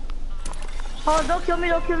 Oh, don't kill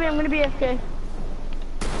me, I'm gonna be AFK.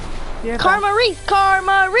 Karma Reese,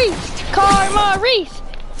 Karma Reese, Karma Reese.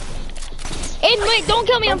 Aiden, wait, don't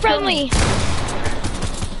kill me, I'm friendly.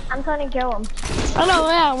 I'm trying to kill him. Oh no,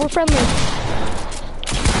 yeah, we're friendly.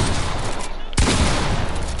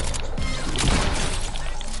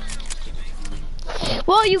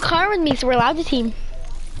 Well, you karmaed me, so we're allowed to team.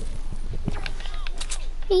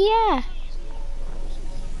 Yeah.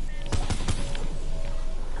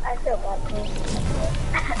 I feel bad.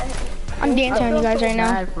 I'm dancing on you guys right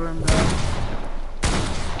now. Him,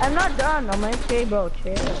 I'm not done. I'm okay, bro.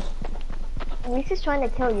 Chill. Reese is trying to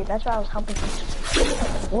kill you. That's why I was helping you.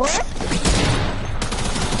 What?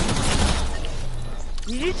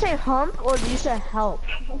 Did you say hump or did you say help?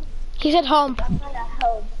 He said hump. I'm trying to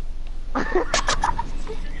help.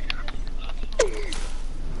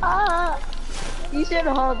 You said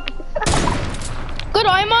hump. Good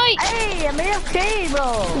eye, Mike. Hey, I'm AFK,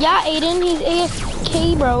 bro. Yeah, Aiden, he's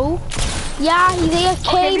AFK, bro. Yeah, he's AFK,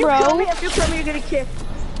 okay, bro. If you kill me, you're gonna kick.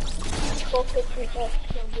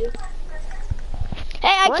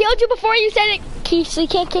 Hey, I killed you before you said it, Keish, so you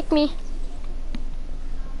can't kick me.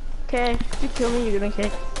 Okay, if you kill me, you're gonna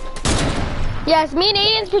kick. Yes, me and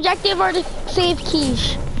Aiden's projective are to save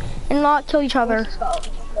Keish and not kill each other.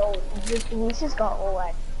 We just got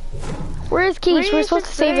away. Where is Keish? We're supposed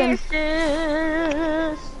to save him.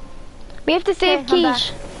 We have to save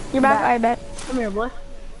Keish. You're back, I bet. Come here, boy.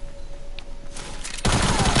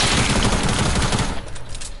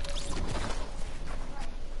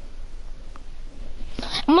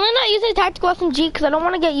 I'm really not using a tactical SMG because I don't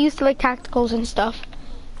want to get used to like tacticals and stuff.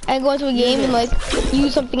 And go into a game and like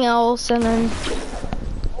use something else and then.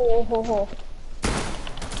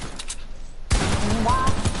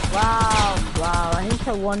 Wow, I hit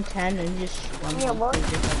a 110 and just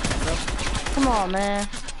come on, man.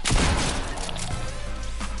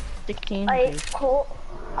 16. Alright, Cole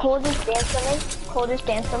just dance on him. Cole just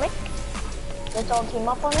dance on me. Let's all team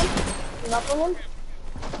up on him. Team up on him.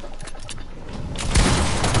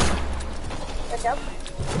 Good job.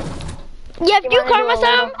 Yeah,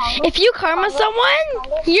 if you karma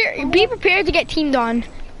someone, be prepared to get teamed on.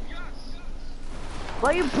 Why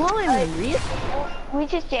are you bullying me, Reese? We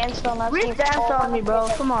just danced on us. Reese danced on me, bro.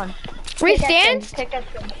 Come on. Reese danced? Take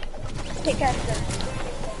action.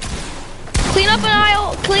 Clean up an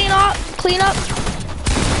aisle. Clean up.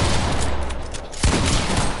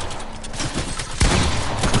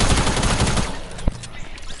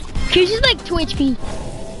 Keish is like 2 HP.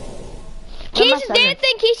 Keish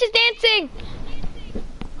is dancing.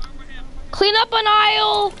 Clean up an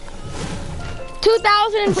aisle.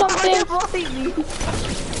 2,000 and something.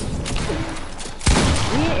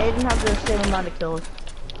 Me and Aiden have the same amount of kills.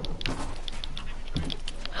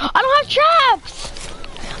 I don't have traps.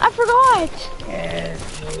 I forgot.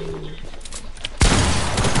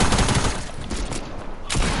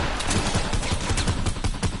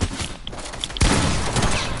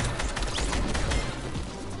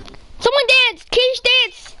 Someone dance. Keish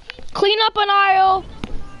dance. Clean up an aisle.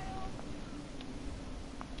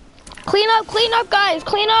 Clean up, guys.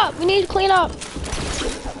 Clean up. We need to clean up.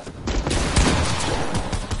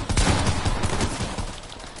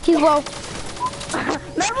 He's low.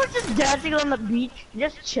 Man, we're just dancing on the beach,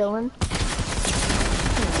 just chilling.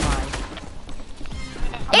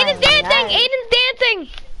 Aiden's dancing. Aiden's dancing.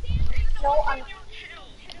 No, I'm.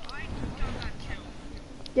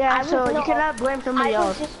 Yeah, so you cannot blame somebody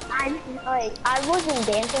else. I wasn't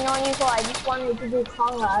dancing on you, so I just wanted to do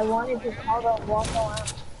conga. I wanted to conga walk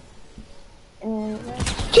around.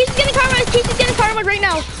 Keish is getting karma right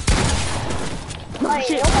now. Wait,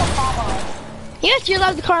 no more karma. Yes, you're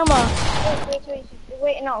allowed to karma.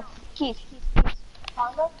 Wait, no. Keish.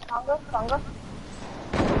 Conga.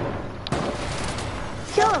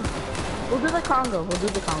 Kill him. We'll do the Congo.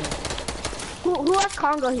 Who has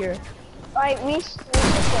Congo here? Alright, we're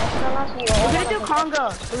gonna do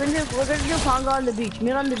Congo. We're gonna do Congo on the beach.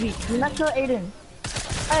 Meet on the beach. Do not kill Aiden.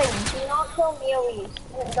 Hey, do not kill me,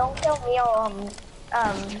 Elise. Don't kill me,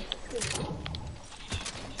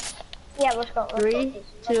 yeah, let's go. 3,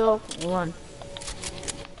 2, 1.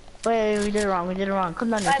 Wait, we did it wrong. We did it wrong.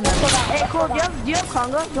 Come down here. Come down here. Hey, Cole, do you have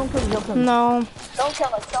Conga? Don't kill me. Don't kill me. No. Don't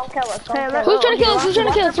kill us. Don't kill us. Don't kill us. Who's trying to kill us? Who's trying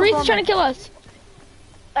to kill us? Reese is trying to kill us.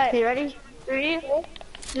 Okay, ready? 3,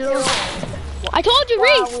 2. I told you,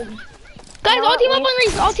 Reese. Guys, all team up on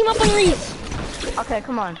Reese. All team up on Reese. Okay,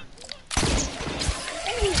 come on.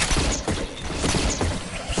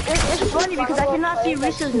 It's funny because I cannot see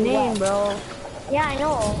Reese's name, bro. Yeah, I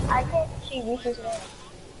know. I can't see Reese's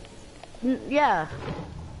name. Yeah.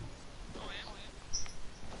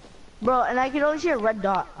 Bro, and I can only see a red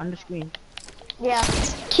dot on the screen. Yeah.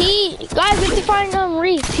 Guys, we have to find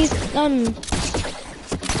Reese. He's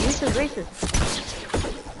Reese's.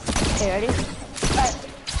 Okay, ready?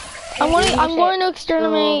 I'm going to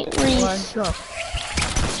exterminate Reese. Let's go.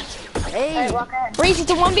 Hey. Reese, it's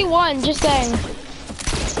a 1v1. Just saying.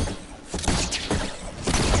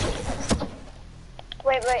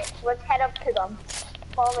 Wait. Let's head up to them.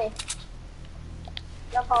 Follow me.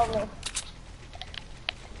 No, follow me.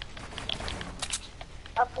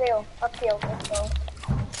 Uphill. Let's go.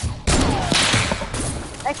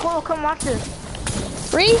 Hey, Cole, come watch this.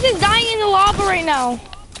 Reese is dying in the lava right now.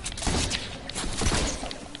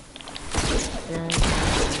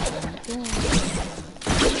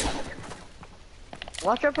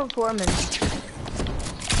 Watch our performance.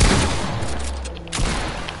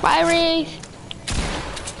 Bye, Reese.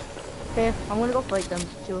 Okay, I'm gonna go fight them.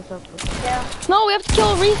 See what's up. Yeah. No, we have to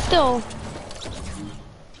kill Reese still.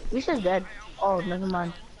 Reese is dead. Oh, never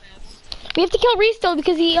mind. We have to kill Reese still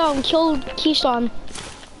because he killed Keyshawn.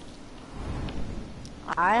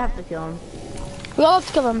 I have to kill him. We all have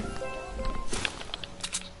to kill him.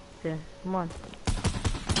 Okay, come on.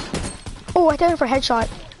 Oh, I died for a headshot.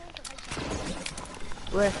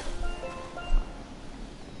 Where?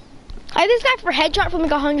 I did this guy for headshot from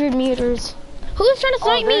like 100 meters. Who's trying to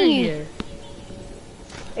snipe me? Here.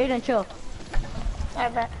 Aiden, chill. I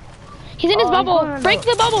bet. He's in his bubble. Break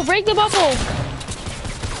the bubble. Break the bubble.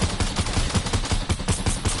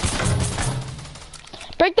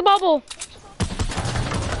 Break the bubble.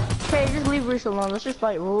 Okay, just leave Reese alone. Let's just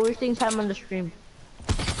fight. We're wasting time on the stream.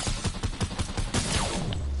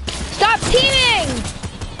 Stop teaming!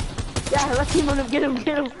 Yeah, let's team on him. Get him.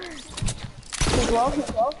 He's low.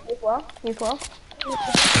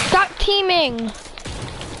 Stop teaming.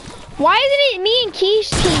 Why isn't it me and Keish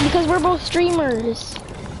team? Because we're both streamers.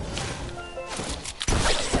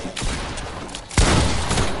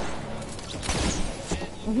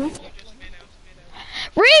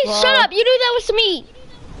 Reese, shut up! You knew that was me.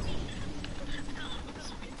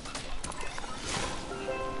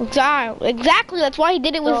 Exactly. That's why he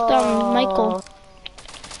did it with Michael.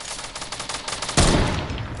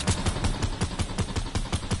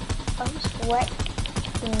 I'm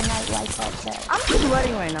sweating like outside. I'm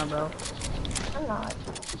sweating right now, bro. I'm not.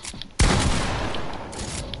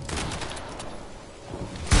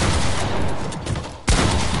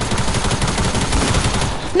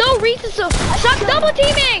 No, Reese is stop double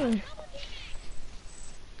teaming!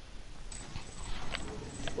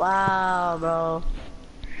 Wow, bro.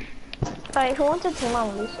 Alright, who wants to team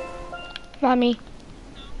on Reese? Not me.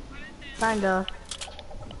 Kinda.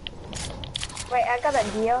 Wait, I got an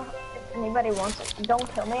idea. If anybody wants it, don't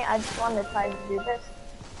kill me. I just want to try to do this.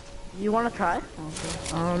 You wanna try? Okay.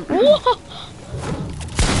 Don't kill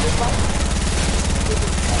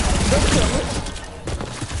me.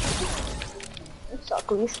 You suck,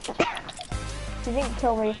 Reese. You didn't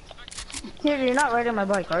kill me. Here, you're not riding my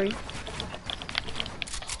bike, are you?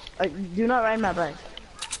 Do not ride my bike.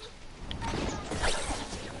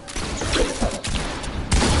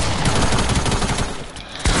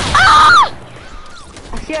 Ah!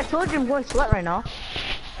 See, I told you I'm going to sweat right now.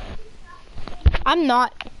 I'm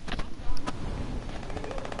not.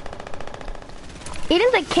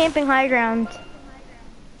 Aiden's like camping high ground.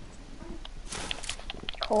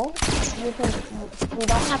 Cool. You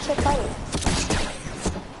don't have to fight.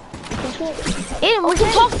 You can shoot. Aiden, we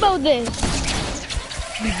can talk about this.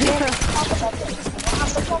 Talk about this. You don't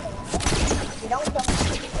have to talk about it. You don't kill me.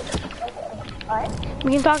 Alright? We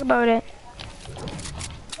can talk about it.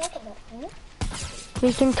 Talk about it.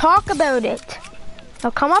 We can talk about it.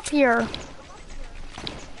 Now come up here.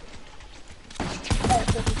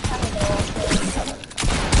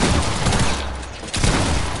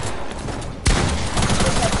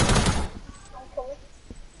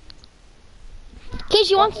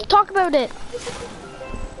 Casey wants to talk about it.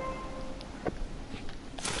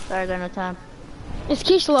 Sorry, I got no time. Is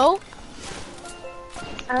Keish low?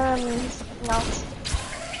 No.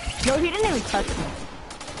 No, he didn't even touch me.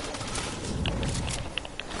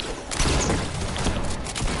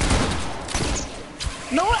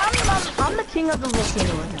 No, I'm the king of the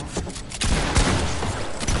volcano right now.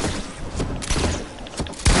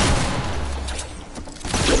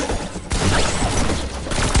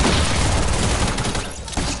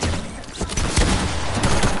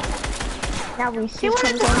 Now we see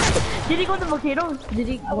something. Did he go to volcano? Did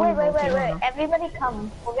he go Wait, to volcano? everybody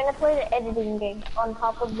come. We're gonna play the editing game on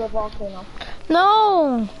top of the volcano.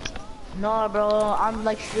 No. No, bro. I'm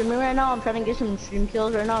like streaming right now. I'm trying to get some stream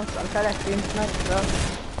kills right now. I'm trying to stream tonight, bro.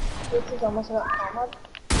 This is almost got karma.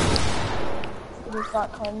 We've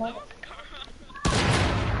got karma.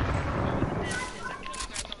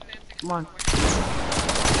 Come on.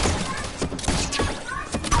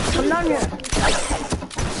 Come down here.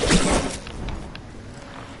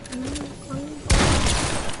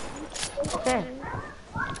 Okay.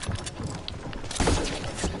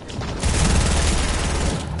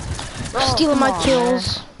 Stealing my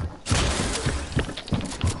kills.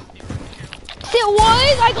 See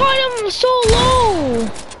what? I got him so low.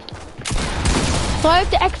 So I have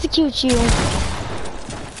to execute you.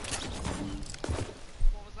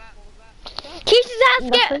 Keisha's ass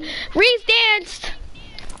get Reese danced.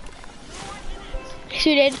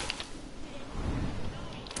 She did.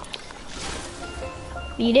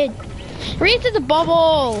 You did. Reese is a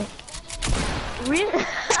bubble. Reese?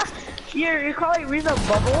 You're calling Reese a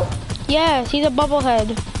bubble? Yes, he's a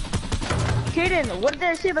bubblehead. Kaden, what did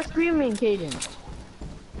I say about screaming, Kaden?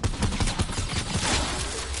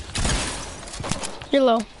 You're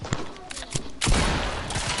low.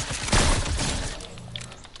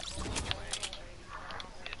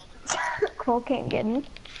 Cole can't get in.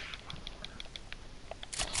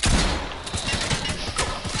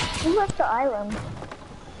 Who left the island?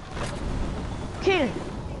 Kaden.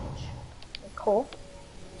 Cole.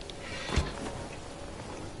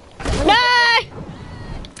 Bye!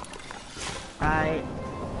 Alright.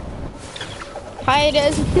 Hi, it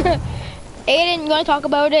is. Aiden, you wanna talk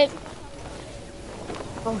about it?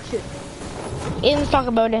 Oh shit. Aiden, let's talk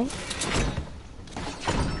about it.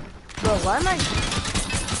 Bro, why am I...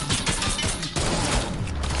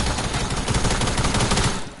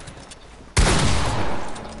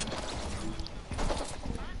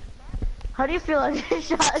 How do you feel? I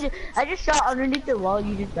just shot underneath the wall,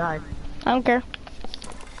 you just died. I don't care.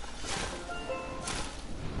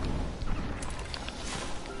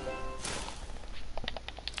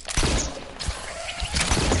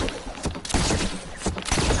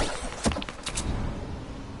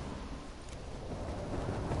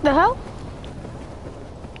 The hell?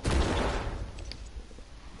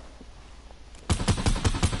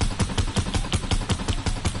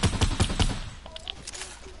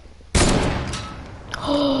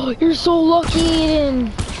 Oh, you're so lucky,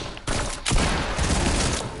 Aiden.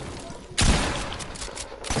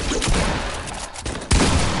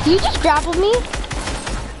 You just grappled me?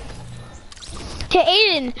 Okay,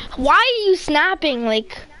 Aiden, why are you snapping?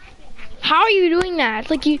 Like, how are you doing that?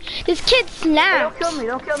 Like, this kid snaps. Hey,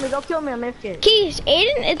 don't kill me, I'm AFK. Keys,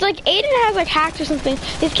 Aiden, it's like Aiden has like hacks or something.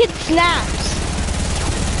 This kid snaps.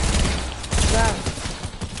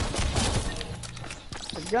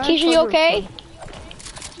 Keisha, you okay?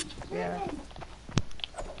 Yeah.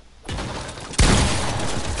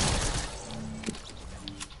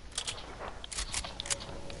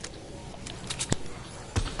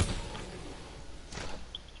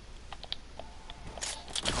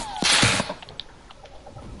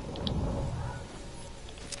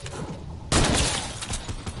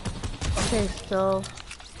 Okay, so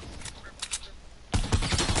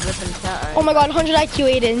Oh my god, 100 IQ,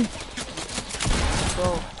 Aiden.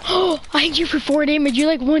 Whoa. I hit you for 4 damage. You're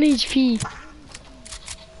like 1 HP.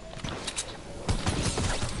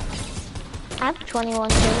 I have 21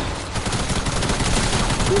 kills.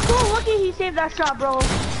 He's so lucky he saved that shot, bro.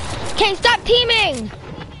 Okay, stop teaming.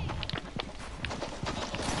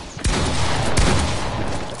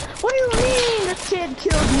 What do you mean this kid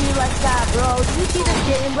killed me like that, bro? Did you see the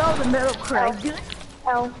game, bro? The middle Craig, dude?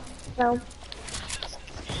 No, no.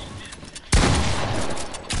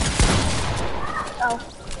 Oh.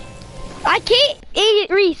 I can't, Aiden,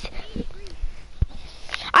 Reese.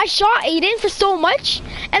 I shot Aiden for so much,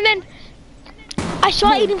 and then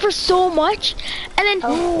and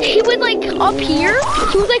then he was like up here.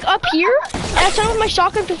 He was like up here, and I shot him with my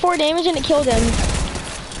shotgun for 4 damage, and it killed him.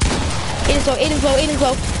 Aiden's low, Aiden's low, Aiden's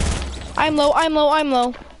low. I'm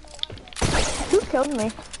low. Who killed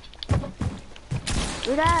me?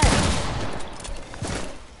 Who that?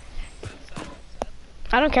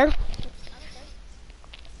 I don't care.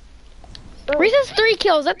 Reese has 3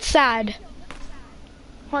 kills. That's sad.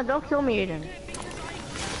 Come on, don't kill me, Aiden.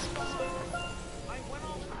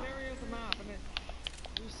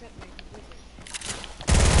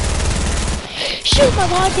 Shoot my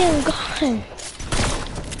goddamn gun.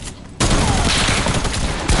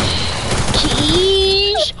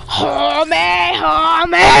 Keys, homie.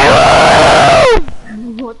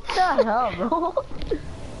 What the hell, bro?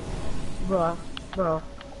 Bro.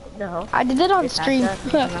 No. I did it on stream.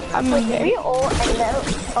 I'm Wait, okay. did we all end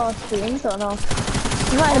up streams or no?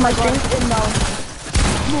 Not in my stream. No.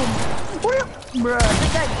 Bro, I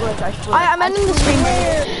think I glitched. I swear. I'm ending the stream.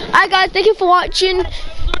 Alright guys, thank you for watching.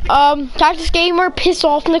 Cactus Gamer, piss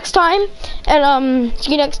off next time. And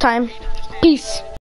see you next time. Peace.